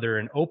one another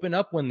and open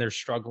up when they're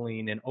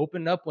struggling and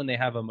open up when they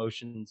have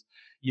emotions,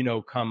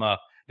 come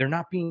up. They're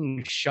not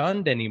being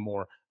shunned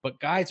anymore, but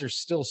guys are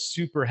still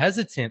super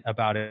hesitant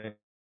about it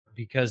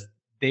because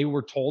they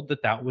were told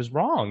that that was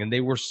wrong and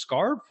they were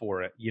scarred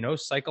for it,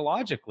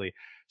 psychologically.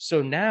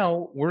 So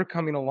now we're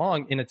coming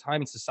along in a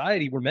time in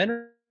society where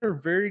men are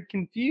very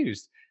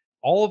confused.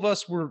 All of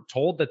us were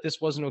told that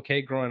this wasn't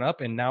okay growing up,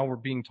 and now we're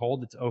being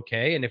told it's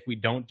okay, and if we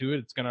don't do it,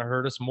 it's going to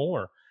hurt us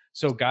more.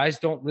 So guys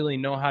don't really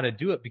know how to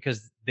do it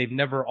because they've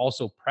never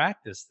also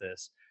practiced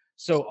this.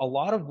 So a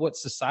lot of what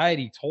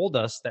society told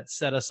us that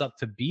set us up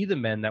to be the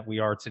men that we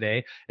are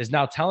today is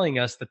now telling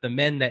us that the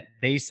men that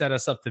they set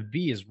us up to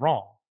be is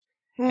wrong.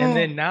 And Mm.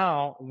 then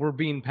now we're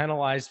being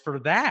penalized for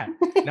that.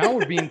 Now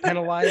we're being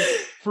penalized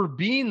for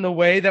being the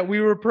way that we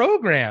were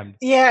programmed.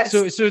 Yes.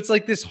 So it's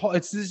like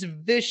it's this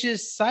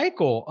vicious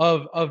cycle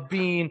of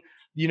being,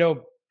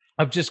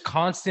 of just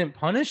constant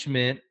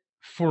punishment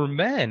for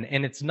men.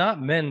 And it's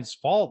not men's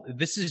fault.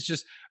 This is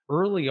just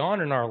early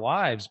on in our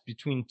lives,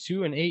 between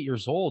 2 and 8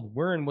 years old,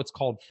 we're in what's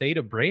called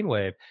theta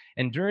brainwave.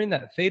 And during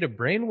that theta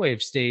brainwave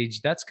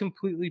stage, that's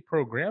completely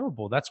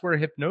programmable. That's where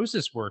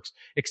hypnosis works.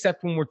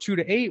 Except when we're 2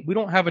 to 8, we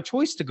don't have a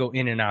choice to go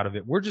in and out of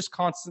it. We're just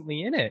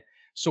constantly in it.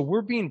 So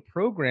we're being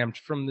programmed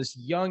from this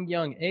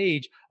young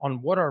age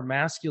on what our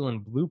masculine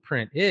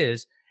blueprint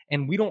is.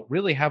 And we don't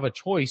really have a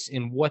choice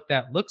in what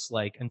that looks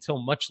like until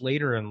much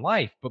later in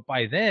life. But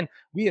by then,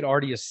 we had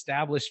already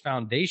established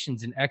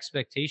foundations and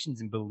expectations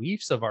and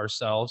beliefs of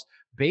ourselves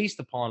based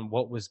upon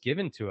what was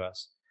given to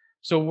us.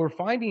 So we're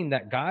finding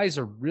that guys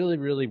are really,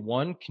 really,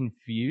 one,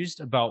 confused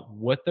about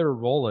what their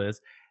role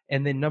is.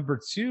 And then number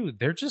two,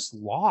 they're just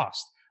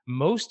lost.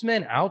 Most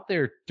men out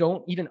there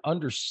don't even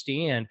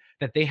understand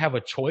that they have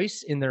a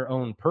choice in their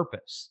own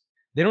purpose.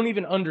 They don't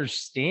even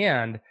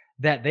understand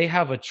that they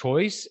have a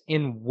choice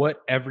in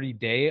what every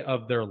day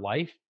of their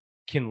life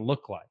can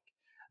look like.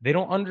 They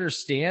don't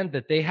understand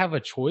that they have a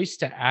choice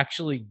to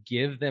actually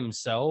give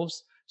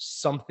themselves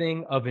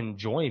something of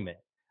enjoyment.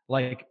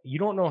 Like, you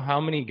don't know how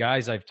many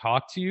guys I've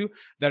talked to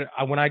that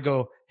when I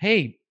go,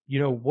 hey,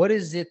 what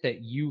is it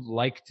that you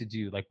like to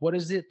do? Like, what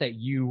is it that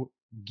you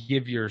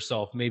give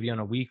yourself maybe on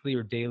a weekly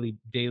or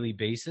daily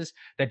basis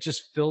that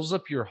just fills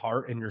up your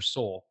heart and your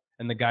soul?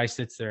 And the guy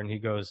sits there and he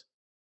goes,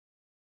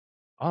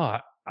 Oh,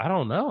 I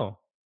don't know.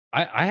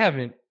 I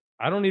haven't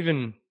I don't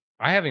even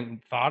I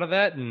haven't thought of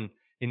that in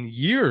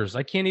years.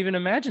 I can't even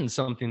imagine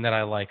something that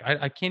I like.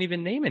 I can't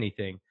even name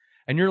anything.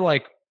 And you're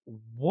like,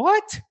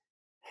 "What?"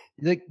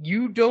 Like,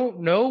 you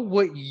don't know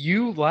what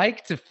you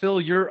like to fill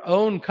your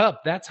own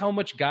cup. That's how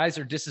much guys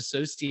are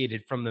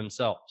disassociated from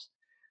themselves.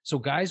 So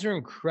guys are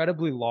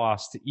incredibly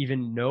lost to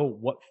even know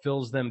what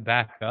fills them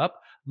back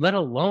up, let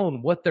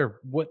alone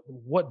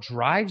what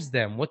drives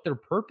them, what their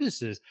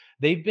purpose is.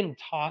 They've been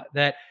taught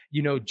that,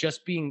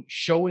 just being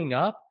showing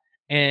up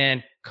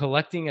and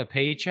collecting a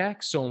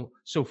paycheck so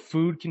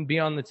food can be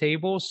on the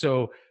table,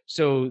 so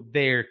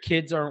their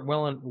kids aren't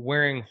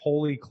wearing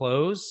holy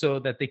clothes so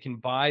that they can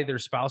buy their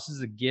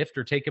spouses a gift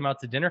or take them out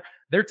to dinner.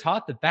 They're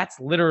taught that that's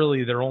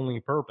literally their only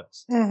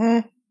purpose.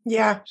 Mm-hmm.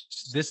 Yeah.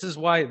 This is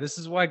why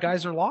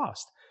guys are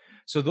lost.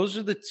 So those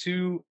are the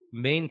two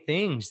main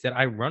things that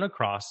I run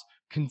across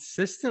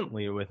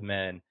consistently with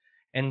men.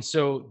 And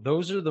so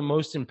those are the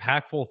most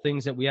impactful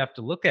things that we have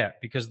to look at,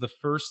 because the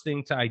first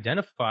thing to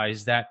identify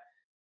is that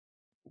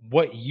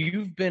what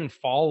you've been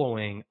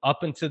following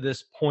up until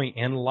this point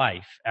in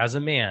life as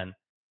a man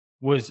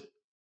was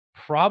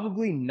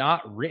probably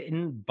not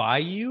written by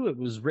you. It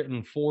was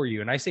written for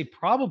you. And I say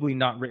probably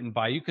not written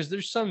by you because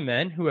there's some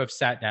men who have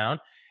sat down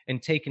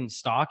and taken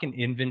stock and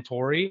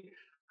inventory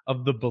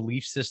of the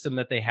belief system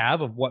that they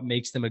have of what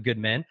makes them a good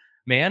man.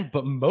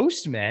 But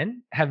most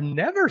men have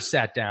never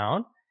sat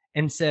down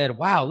and said,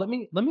 wow, let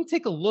me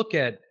take a look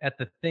at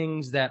the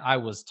things that I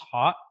was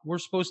taught were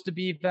supposed to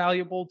be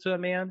valuable to a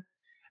man.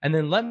 And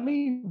then let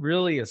me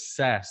really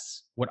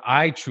assess what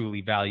I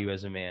truly value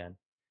as a man,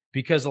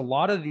 because a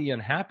lot of the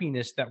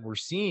unhappiness that we're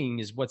seeing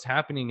is what's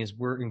happening is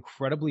we're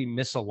incredibly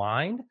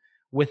misaligned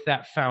with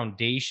that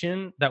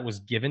foundation that was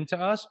given to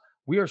us.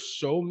 We are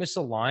so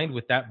misaligned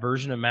with that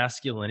version of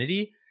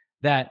masculinity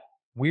that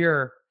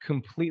we're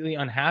completely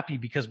unhappy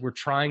because we're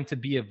trying to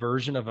be a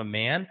version of a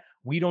man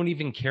we don't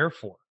even care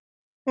for.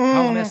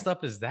 How Mm. messed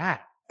up is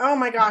that? Oh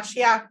my gosh.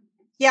 Yeah.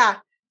 Yeah.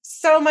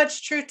 So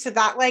much truth to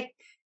that. Like,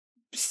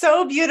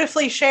 so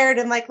beautifully shared,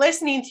 and like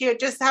listening to you, it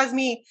just has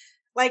me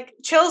like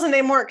chills, and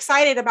I'm more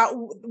excited about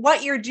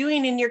what you're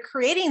doing, and you're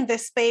creating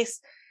this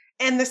space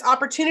and this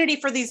opportunity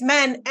for these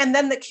men, and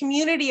then the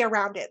community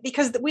around it,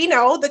 because we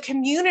know the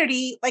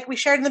community, like we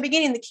shared in the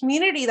beginning, the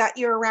community that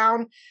you're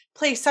around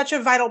plays such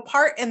a vital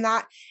part in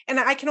that. And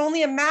I can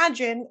only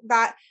imagine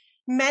that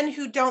men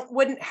who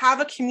wouldn't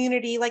have a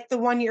community like the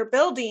one you're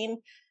building,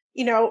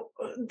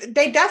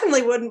 they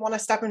definitely wouldn't want to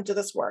step into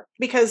this work,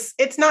 because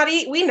it's not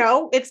we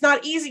know it's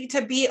not easy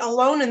to be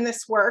alone in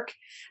this work,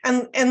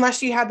 and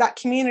unless you have that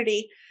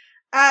community.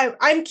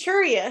 I'm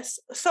curious,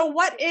 so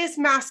what is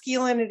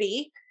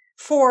masculinity?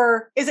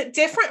 Is it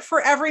different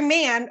for every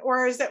man,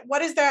 or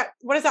what does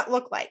that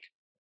look like?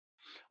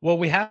 Well,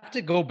 we have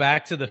to go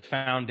back to the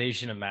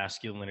foundation of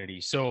masculinity.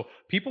 So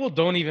people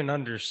don't even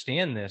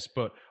understand this,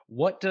 but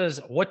what's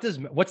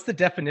the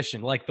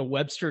definition? Like the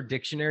Webster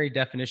dictionary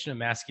definition of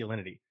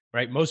masculinity,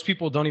 right? Most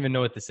people don't even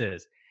know what this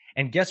is.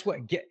 And guess what?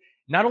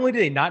 Not only do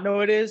they not know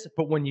what it is,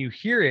 but when you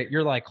hear it,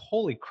 you're like,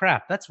 holy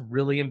crap, that's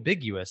really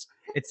ambiguous.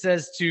 It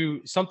says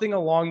to something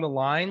along the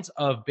lines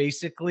of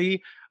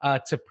basically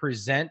to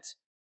present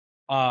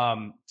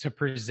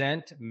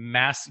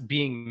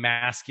being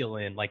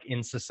masculine like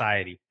in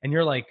society. And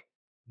you're like,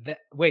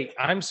 wait,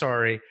 I'm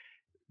sorry,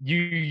 you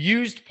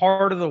used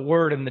part of the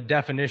word in the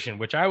definition,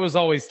 which I was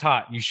always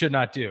taught you should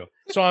not do.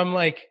 So I'm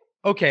like,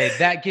 okay,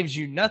 that gives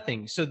you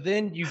nothing. So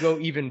then you go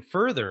even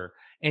further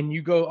and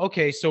you go,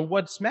 okay, so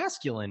what's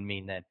masculine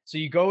mean then? So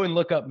you go and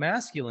look up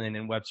masculine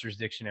in Webster's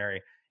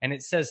dictionary, and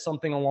it says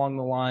something along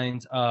the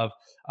lines of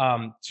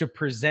to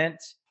present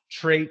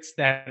traits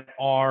that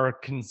are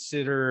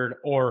considered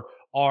or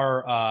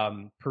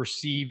are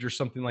perceived or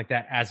something like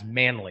that as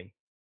manly.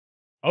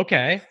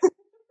 Okay.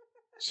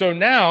 So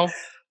now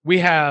we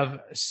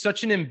have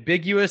such an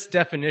ambiguous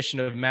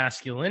definition of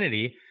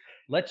masculinity.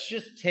 Let's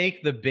just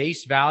take the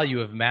base value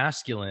of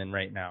masculine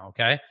right now.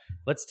 Okay.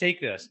 Let's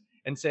take this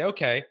and say,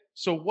 okay,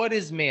 so what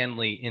is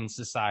manly in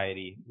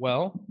society?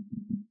 Well,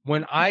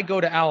 when I go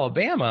to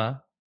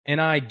Alabama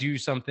and I do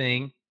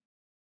something,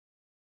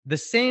 the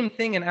same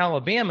thing in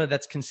Alabama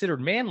that's considered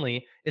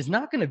manly is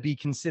not going to be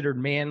considered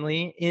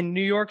manly in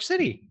New York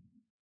City.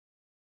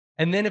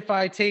 And then if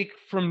I take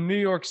from New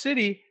York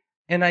City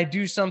and I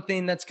do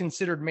something that's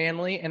considered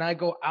manly and I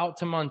go out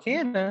to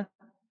Montana,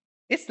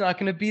 it's not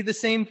going to be the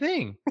same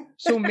thing.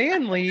 So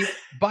manly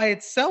by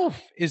itself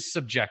is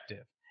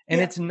subjective, and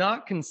Yeah. it's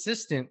not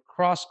consistent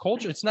cross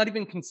culture. It's not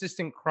even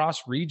consistent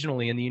cross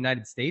regionally in the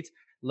United States,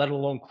 let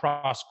alone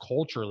cross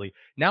culturally.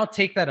 Now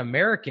take that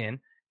American,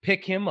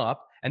 pick him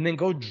up, and then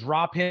go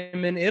drop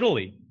him in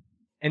Italy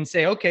and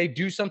say, okay,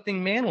 do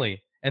something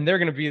manly. And they're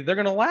going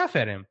to laugh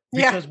at him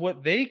Yeah. because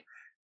what they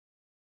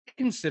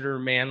consider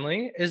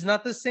manly is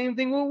not the same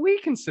thing what we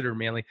consider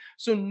manly.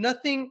 So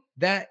nothing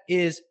that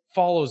is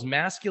follows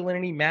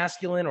masculinity,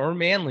 masculine or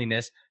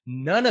manliness,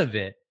 none of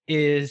it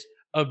is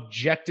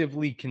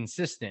objectively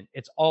consistent.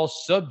 It's all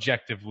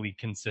subjectively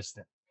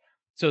consistent.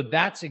 So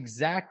that's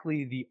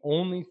exactly the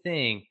only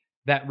thing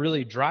that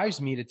really drives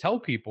me to tell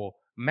people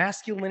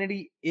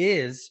masculinity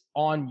is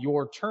on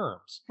your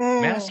terms.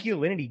 Mm.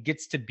 Masculinity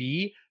gets to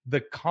be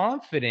the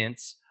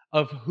confidence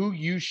of who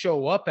you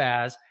show up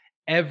as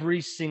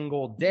every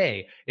single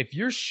day. If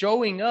you're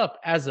showing up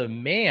as a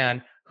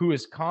man who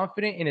is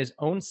confident in his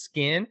own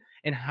skin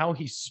and how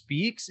he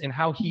speaks and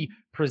how he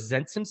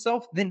presents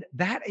himself, then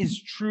that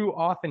is true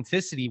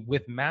authenticity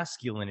with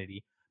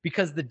masculinity,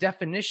 because the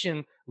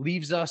definition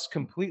leaves us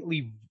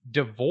completely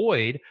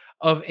devoid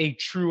of a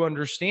true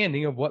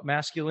understanding of what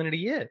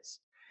masculinity is.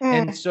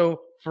 And Mm.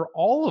 so for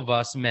all of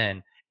us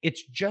men,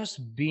 it's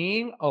just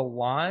being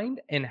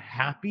aligned and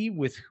happy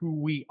with who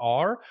we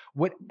are,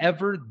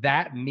 whatever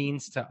that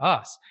means to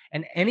us.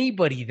 And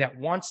anybody that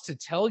wants to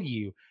tell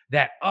you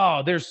that,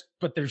 oh, there's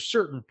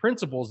certain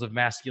principles of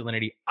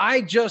masculinity,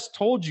 I just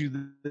told you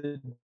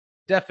the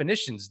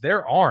definitions.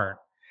 There aren't.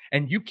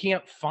 And you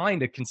can't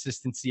find a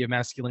consistency of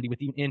masculinity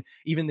within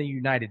even the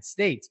United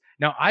States.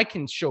 Now, I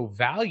can show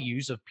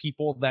values of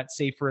people that,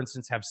 say, for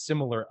instance, have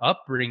similar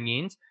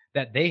upbringings,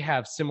 that they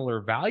have similar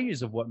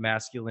values of what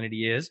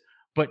masculinity is.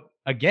 But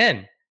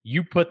again,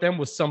 you put them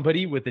with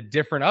somebody with a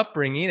different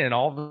upbringing, and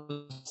all of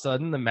a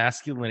sudden the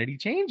masculinity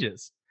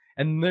changes.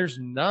 And there's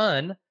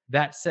none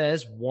that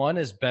says one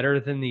is better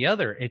than the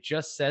other. It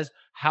just says,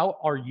 how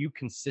are you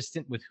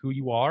consistent with who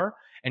you are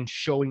and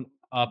showing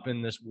up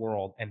in this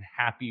world and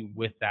happy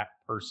with that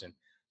person?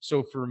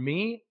 So for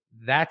me,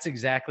 that's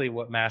exactly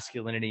what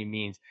masculinity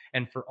means.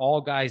 And for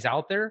all guys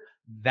out there,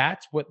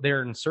 that's what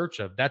they're in search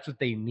of. That's what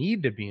they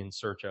need to be in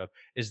search of,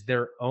 is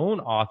their own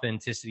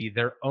authenticity,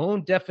 their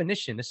own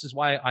definition. This is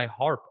why I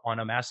harp on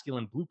a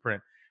masculine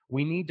blueprint.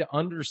 We need to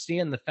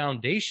understand the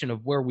foundation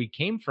of where we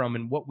came from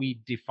and what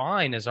we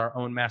define as our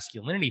own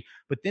masculinity.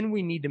 But then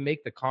we need to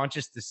make the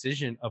conscious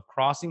decision of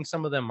crossing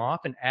some of them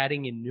off and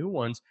adding in new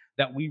ones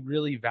that we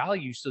really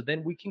value. So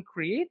then we can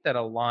create that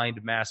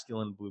aligned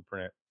masculine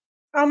blueprint.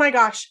 Oh my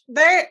gosh.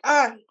 There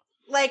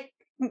like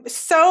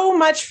so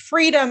much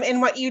freedom in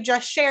what you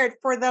just shared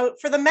for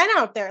the men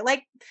out there.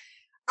 Like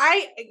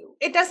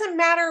it doesn't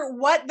matter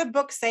what the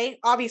books say.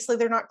 Obviously,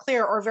 they're not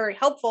clear or very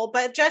helpful,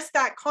 but just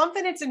that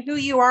confidence in who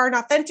you are and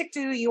authentic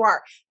to who you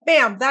are.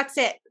 Bam, that's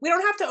it. We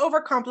don't have to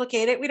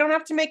overcomplicate it. We don't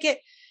have to make it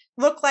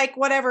look like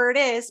whatever it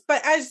is.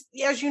 But as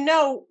you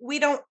know,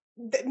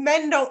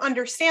 men don't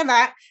understand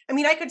that. I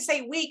mean, I could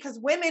say we, because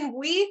women,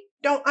 we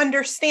don't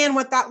understand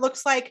what that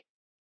looks like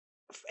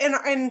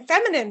in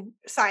feminine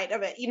side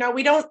of it. You know,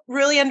 we don't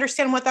really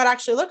understand what that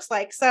actually looks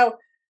like. So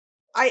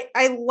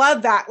I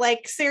love that.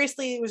 Like,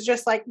 seriously, it was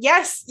just like,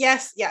 yes,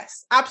 yes,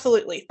 yes,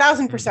 absolutely.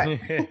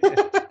 1,000%.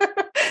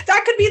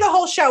 That could be the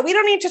whole show. We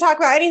don't need to talk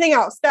about anything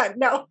else.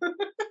 No.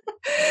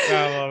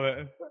 I love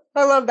it.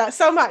 I love that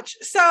so much.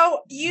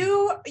 So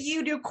you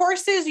do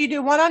courses, you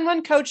do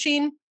one-on-one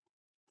coaching,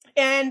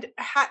 and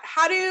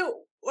how do,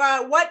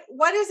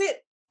 what is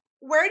it?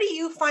 Where do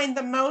you find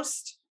the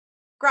most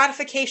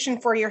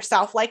gratification for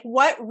yourself? Like,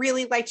 what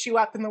really lights you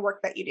up in the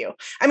work that you do?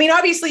 I mean,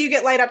 obviously you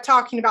get light up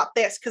talking about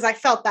this because I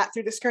felt that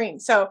through the screen.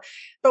 So,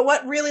 but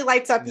what really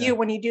lights up you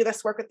when you do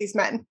this work with these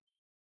men?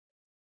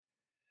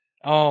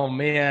 Oh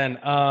man.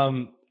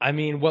 I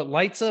mean, what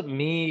lights up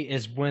me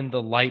is when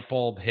the light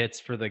bulb hits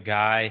for the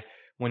guy,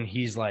 when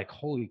he's like,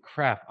 holy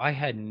crap, I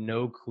had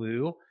no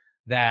clue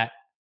that,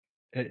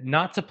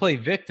 not to play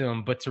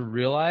victim, but to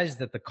realize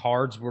that the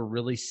cards were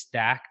really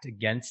stacked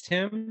against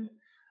him.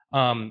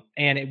 And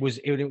it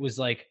was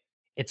like,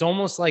 it's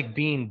almost like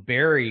being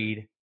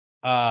buried,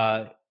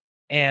 uh,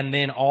 and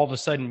then all of a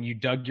sudden you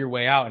dug your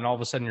way out, and all of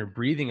a sudden you're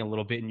breathing a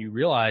little bit, and you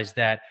realize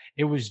that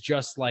it was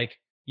just like,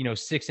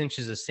 6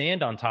 inches of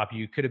sand on top of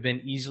you, could have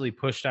been easily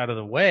pushed out of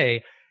the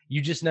way. You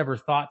just never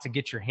thought to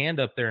get your hand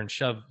up there and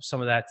shove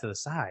some of that to the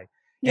side.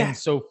 Yeah. And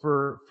so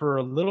for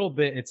a little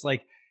bit, it's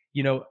like,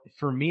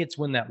 for me, it's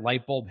when that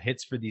light bulb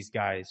hits for these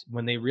guys,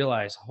 when they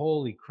realize,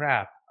 holy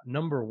crap,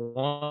 number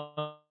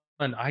one,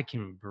 I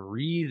can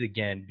breathe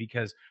again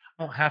because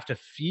I don't have to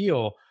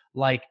feel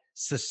like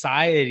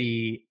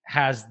society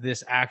has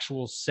this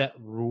actual set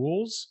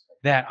rules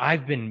that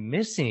I've been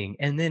missing.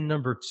 And then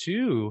number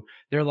two,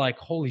 they're like,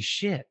 holy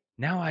shit,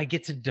 now I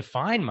get to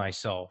define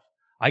myself.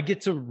 I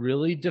get to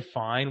really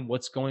define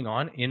what's going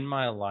on in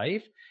my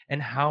life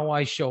and how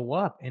I show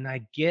up. And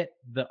I get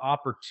the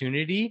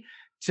opportunity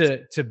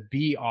to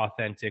be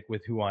authentic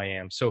with who I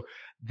am. So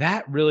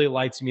that really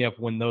lights me up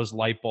when those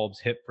light bulbs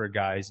hit for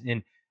guys.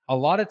 And a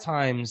lot of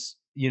times,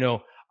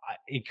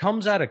 it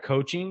comes out of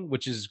coaching,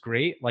 which is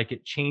great. Like,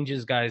 it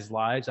changes guys'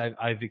 lives.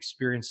 I've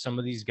experienced some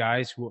of these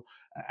guys who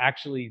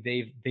actually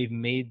they've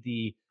made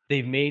the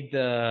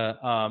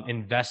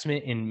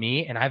investment in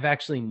me, and I've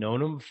actually known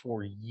them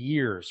for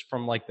years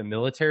from like the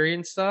military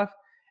and stuff.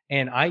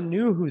 And I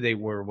knew who they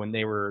were when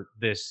they were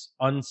this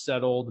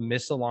unsettled,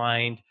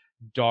 misaligned,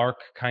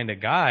 dark kind of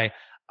guy.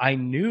 I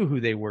knew who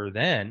they were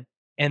then.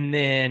 And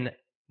then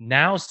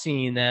now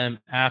seeing them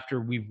after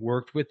we've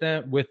worked with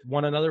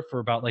one another for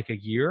about like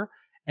a year,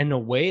 and the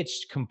way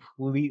it's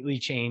completely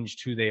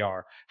changed who they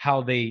are,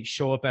 how they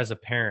show up as a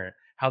parent,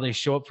 how they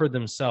show up for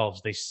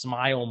themselves. They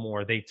smile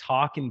more, they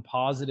talk in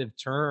positive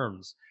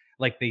terms.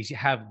 like they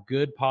have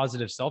good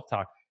positive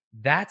self-talk.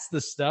 That's the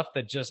stuff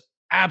that just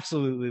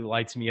absolutely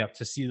lights me up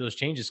to see those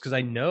changes, because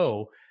I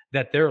know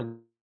that their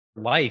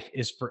life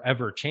is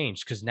forever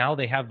changed, because now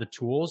they have the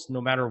tools.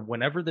 No matter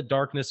whenever the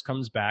darkness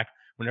comes back,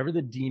 whenever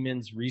the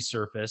demons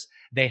resurface,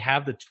 they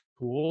have the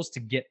tools to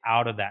get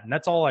out of that. And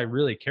that's all I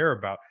really care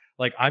about.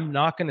 Like, I'm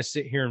not going to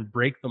sit here and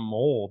break the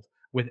mold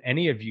with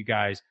any of you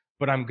guys,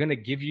 but I'm going to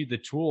give you the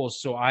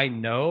tools so I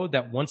know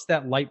that once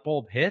that light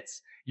bulb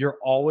hits, you're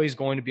always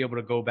going to be able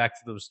to go back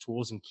to those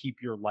tools and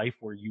keep your life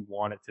where you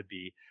want it to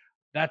be.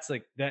 That's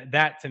like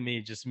that to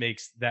me just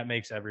makes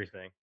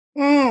everything.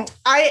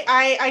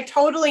 I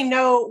totally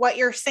know what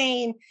you're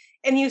saying.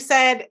 And you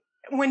said,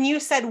 when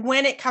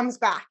it comes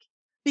back,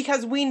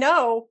 because we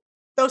know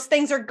those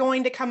things are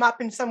going to come up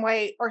in some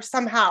way or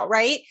somehow,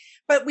 right?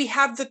 But we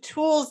have the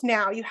tools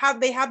now.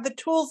 They have the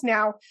tools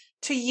now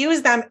to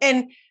use them.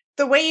 And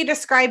the way you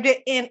described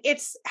it, and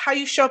it's how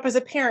you show up as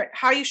a parent,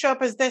 how you show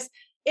up as this.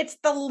 It's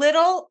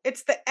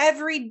the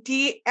every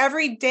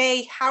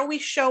day, how we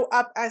show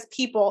up as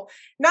people,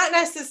 not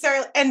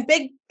necessarily, and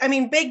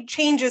big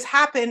changes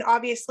happen,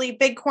 obviously,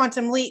 big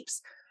quantum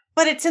leaps,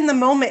 but it's in the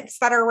moments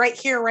that are right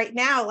here, right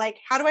now. Like,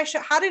 how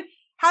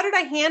did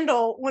I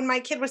handle when my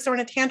kid was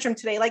throwing a tantrum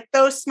today? Like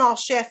those small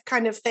shift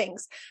kind of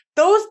things,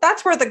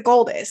 that's where the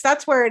gold is.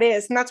 That's where it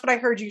is. And that's what I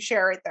heard you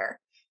share right there.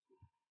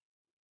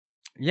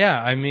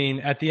 Yeah, I mean,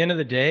 at the end of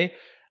the day,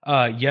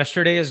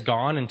 yesterday is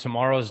gone and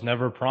tomorrow is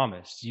never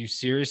promised. You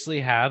seriously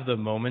have the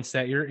moments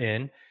that you're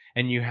in,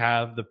 and you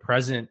have the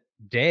present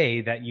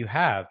day that you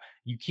have.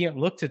 You can't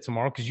look to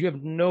tomorrow because you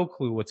have no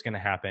clue what's going to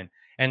happen.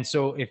 And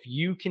so, if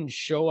you can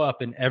show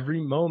up in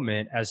every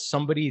moment as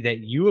somebody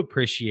that you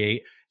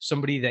appreciate,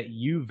 somebody that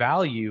you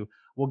value,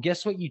 well,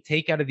 guess what you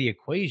take out of the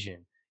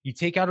equation? You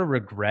take out a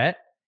regret,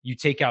 you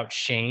take out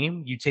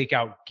shame, you take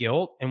out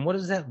guilt. And what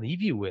does that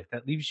leave you with?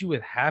 That leaves you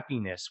with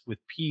happiness, with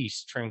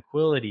peace,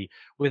 tranquility,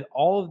 with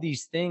all of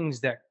these things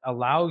that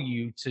allow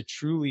you to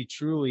truly,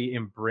 truly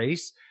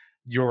embrace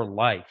your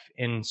life.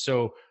 And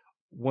so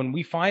when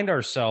we find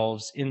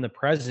ourselves in the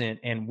present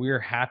and we're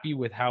happy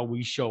with how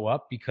we show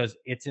up because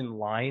it's in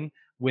line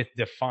with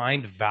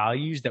defined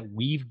values that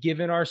we've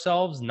given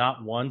ourselves,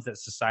 not ones that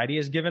society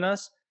has given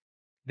us,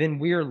 then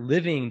we're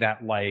living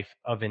that life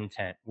of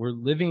intent. We're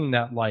living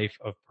that life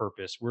of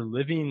purpose. We're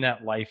living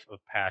that life of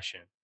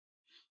passion.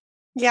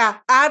 Yeah,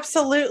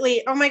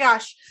 absolutely. Oh my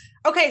gosh.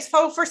 Okay.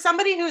 So for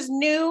somebody who's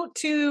new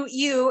to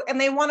you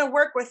and they want to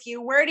work with you,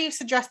 where do you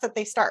suggest that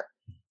they start?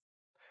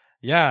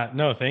 Yeah,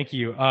 no, thank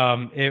you.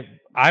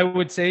 I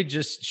would say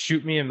just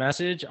shoot me a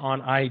message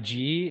on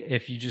IG.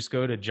 If you just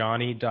go to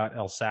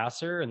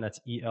Johnny.Elsasser, and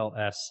that's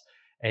Elsasser.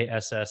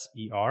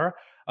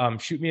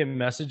 Shoot me a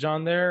message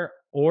on there,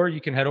 or you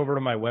can head over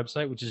to my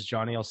website, which is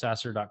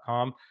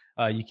JohnnyElsasser.com.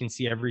 You can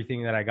see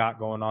everything that I got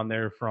going on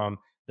there, from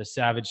the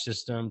Savage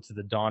System to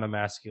the Dawn of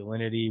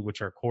Masculinity,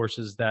 which are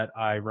courses that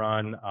I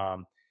run.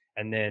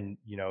 And then,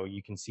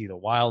 you can see the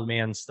wild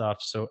man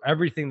stuff. So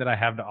everything that I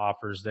have to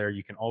offer is there.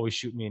 You can always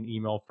shoot me an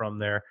email from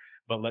there,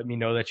 but let me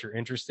know that you're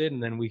interested,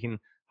 and then we can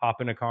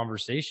hop in a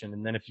conversation.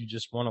 And then if you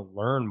just want to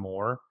learn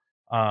more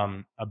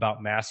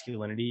about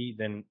masculinity,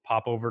 then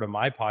pop over to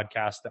my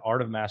podcast, The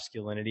Art of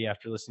Masculinity,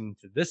 after listening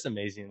to this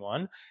amazing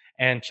one,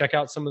 and check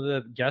out some of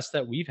the guests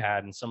that we've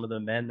had and some of the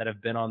men that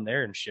have been on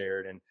there and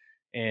shared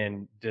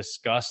and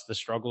discuss the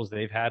struggles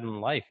they've had in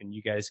life. And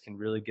you guys can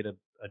really get a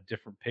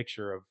different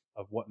picture of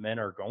what men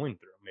are going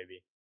through,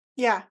 maybe.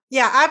 Yeah,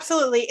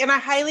 absolutely. And I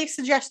highly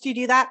suggest you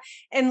do that.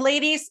 And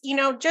ladies,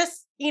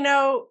 just,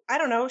 I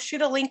don't know,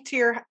 shoot a link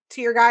to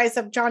your guys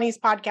of Johnny's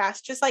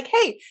podcast. Just like,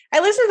 hey,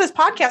 I listened to this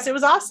podcast. It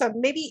was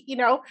awesome. Maybe,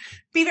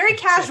 be very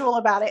casual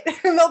about it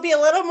and they'll be a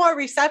little more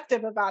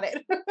receptive about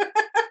it.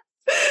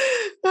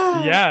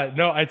 Yeah,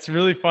 no, it's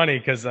really funny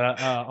because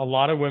a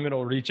lot of women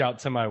will reach out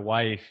to my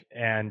wife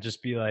and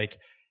just be like,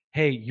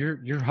 "Hey,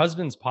 your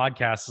husband's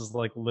podcast is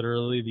like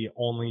literally the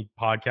only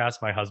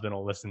podcast my husband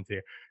will listen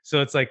to."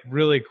 So it's like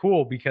really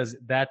cool because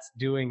that's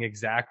doing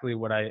exactly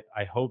what I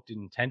hoped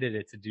and intended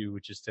it to do,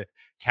 which is to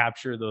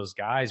capture those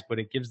guys. But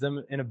it gives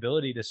them an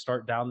ability to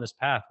start down this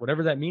path,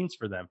 whatever that means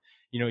for them.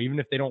 Even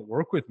if they don't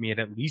work with me, it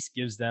at least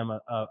gives them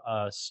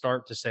a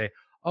start to say,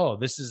 oh,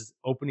 this is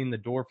opening the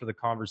door for the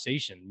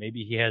conversation.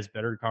 Maybe he has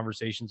better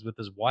conversations with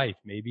his wife.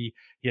 Maybe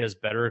he has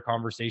better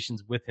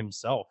conversations with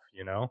himself.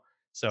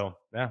 So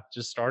yeah,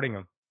 just starting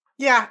them.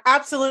 Yeah,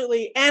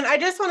 absolutely. And I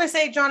just want to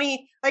say,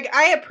 Johnny, like,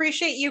 I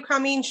appreciate you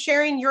coming,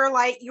 sharing your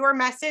light, your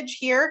message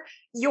here.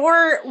 You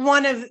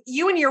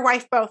and your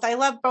wife both. I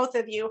love both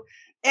of you.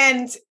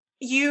 And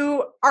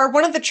you are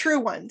one of the true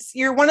ones.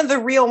 You're one of the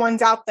real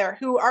ones out there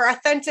who are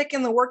authentic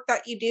in the work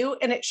that you do.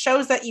 And it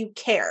shows that you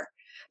care,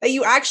 that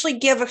you actually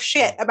give a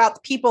shit about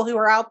the people who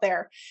are out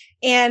there.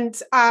 And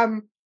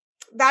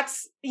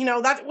that's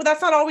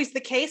not always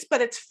the case,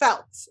 but it's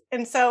felt.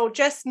 And so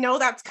just know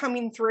that's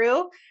coming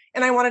through.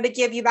 And I wanted to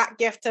give you that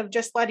gift of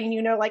just letting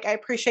you know, like, I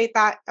appreciate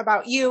that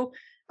about you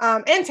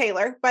and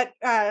Taylor, but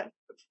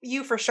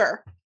you for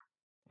sure.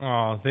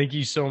 Oh, thank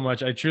you so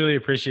much. I truly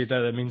appreciate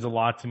that. That means a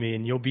lot to me,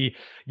 and you'll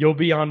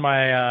be on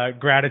my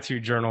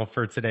gratitude journal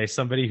for today.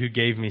 Somebody who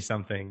gave me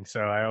something,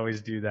 so I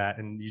always do that,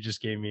 and you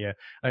just gave me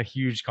a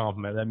huge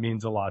compliment. That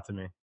means a lot to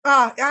me.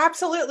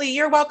 Absolutely.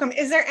 You're welcome.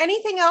 Is there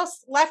anything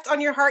else left on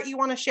your heart you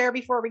want to share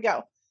before we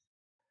go?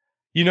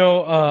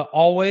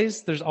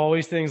 Always there's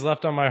always things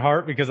left on my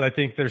heart because I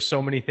think there's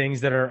so many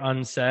things that are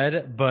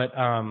unsaid, but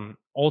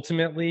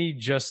ultimately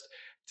just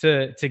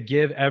to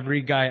give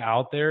every guy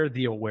out there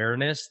the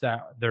awareness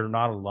that they're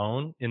not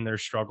alone in their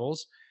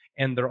struggles,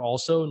 and they're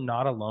also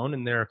not alone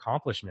in their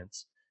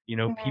accomplishments.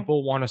 Mhm.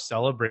 People want to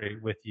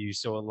celebrate with you,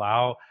 so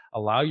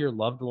allow your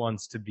loved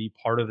ones to be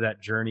part of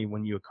that journey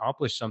when you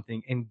accomplish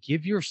something, and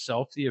give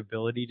yourself the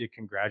ability to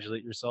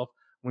congratulate yourself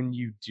when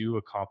you do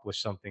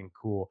accomplish something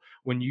cool,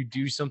 when you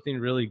do something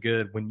really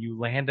good, when you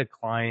land a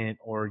client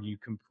or you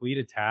complete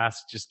a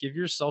task. Just give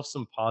yourself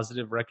some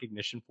positive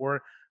recognition for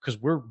it, because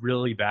we're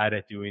really bad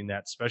at doing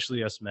that,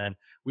 especially us men.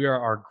 We are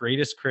our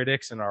greatest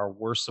critics and our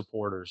worst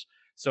supporters.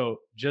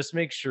 So just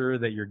make sure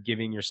that you're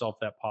giving yourself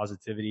that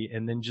positivity,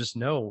 and then just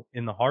know,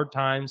 in the hard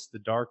times, the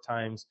dark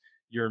times,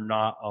 you're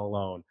not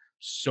alone.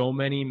 So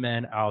many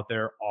men out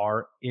there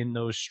are in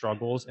those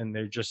struggles and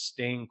they're just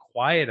staying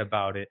quiet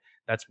about it.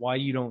 That's why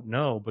you don't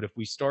know. But if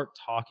we start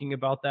talking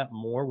about that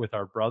more with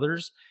our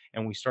brothers,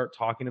 and we start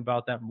talking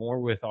about that more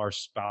with our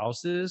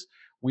spouses,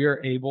 we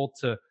are able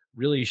to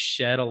really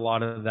shed a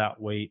lot of that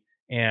weight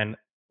and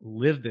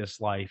live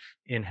this life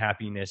in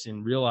happiness,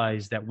 and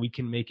realize that we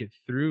can make it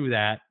through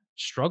that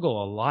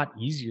struggle a lot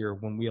easier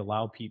when we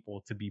allow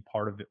people to be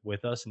part of it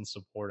with us and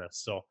support us.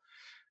 So,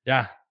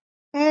 yeah.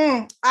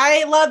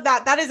 I love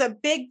that. That is a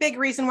big, big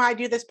reason why I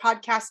do this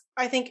podcast.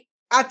 I think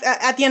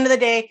at the end of the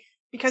day,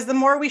 because the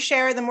more we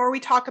share, the more we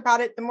talk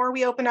about it, the more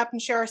we open up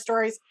and share our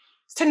stories,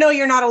 is to know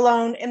you're not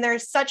alone. And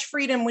there's such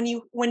freedom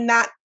when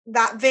that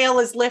veil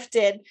is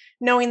lifted,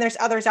 knowing there's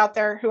others out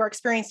there who are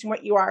experiencing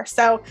what you are.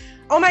 So,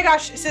 oh my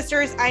gosh,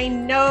 sisters, I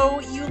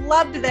know you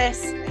loved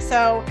this.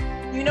 So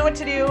you know what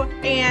to do.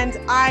 And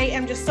I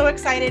am just so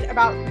excited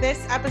about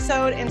this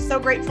episode and so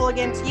grateful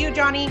again to you,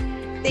 Johnny.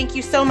 Thank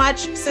you so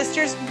much.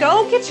 Sisters,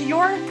 go get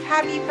your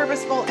happy,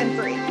 purposeful, and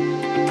free.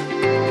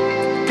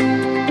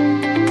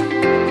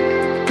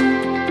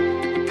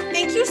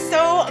 Thank you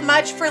so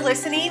much for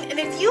listening. And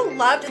if you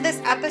loved this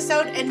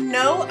episode and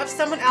know of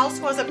someone else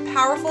who has a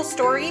powerful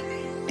story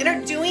and are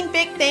doing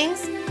big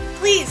things,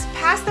 please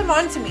pass them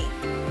on to me.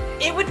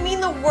 It would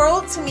mean the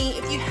world to me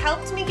if you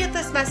helped me get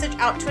this message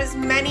out to as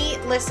many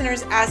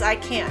listeners as I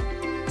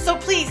can. So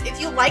please, if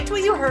you liked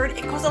what you heard,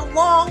 it goes a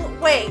long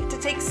way to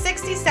take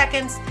 60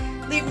 seconds,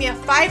 leave me a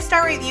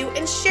 5-star review,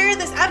 and share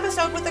this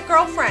episode with a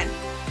girlfriend.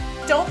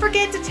 Don't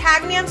forget to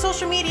tag me on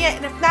social media,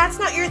 and if that's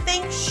not your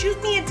thing, shoot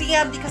me a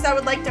DM, because I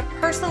would like to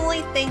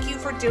personally thank you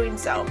for doing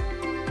so.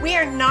 We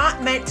are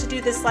not meant to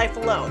do this life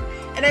alone,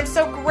 and I'm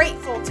so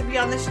grateful to be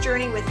on this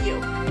journey with you.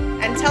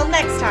 Until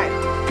next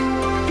time.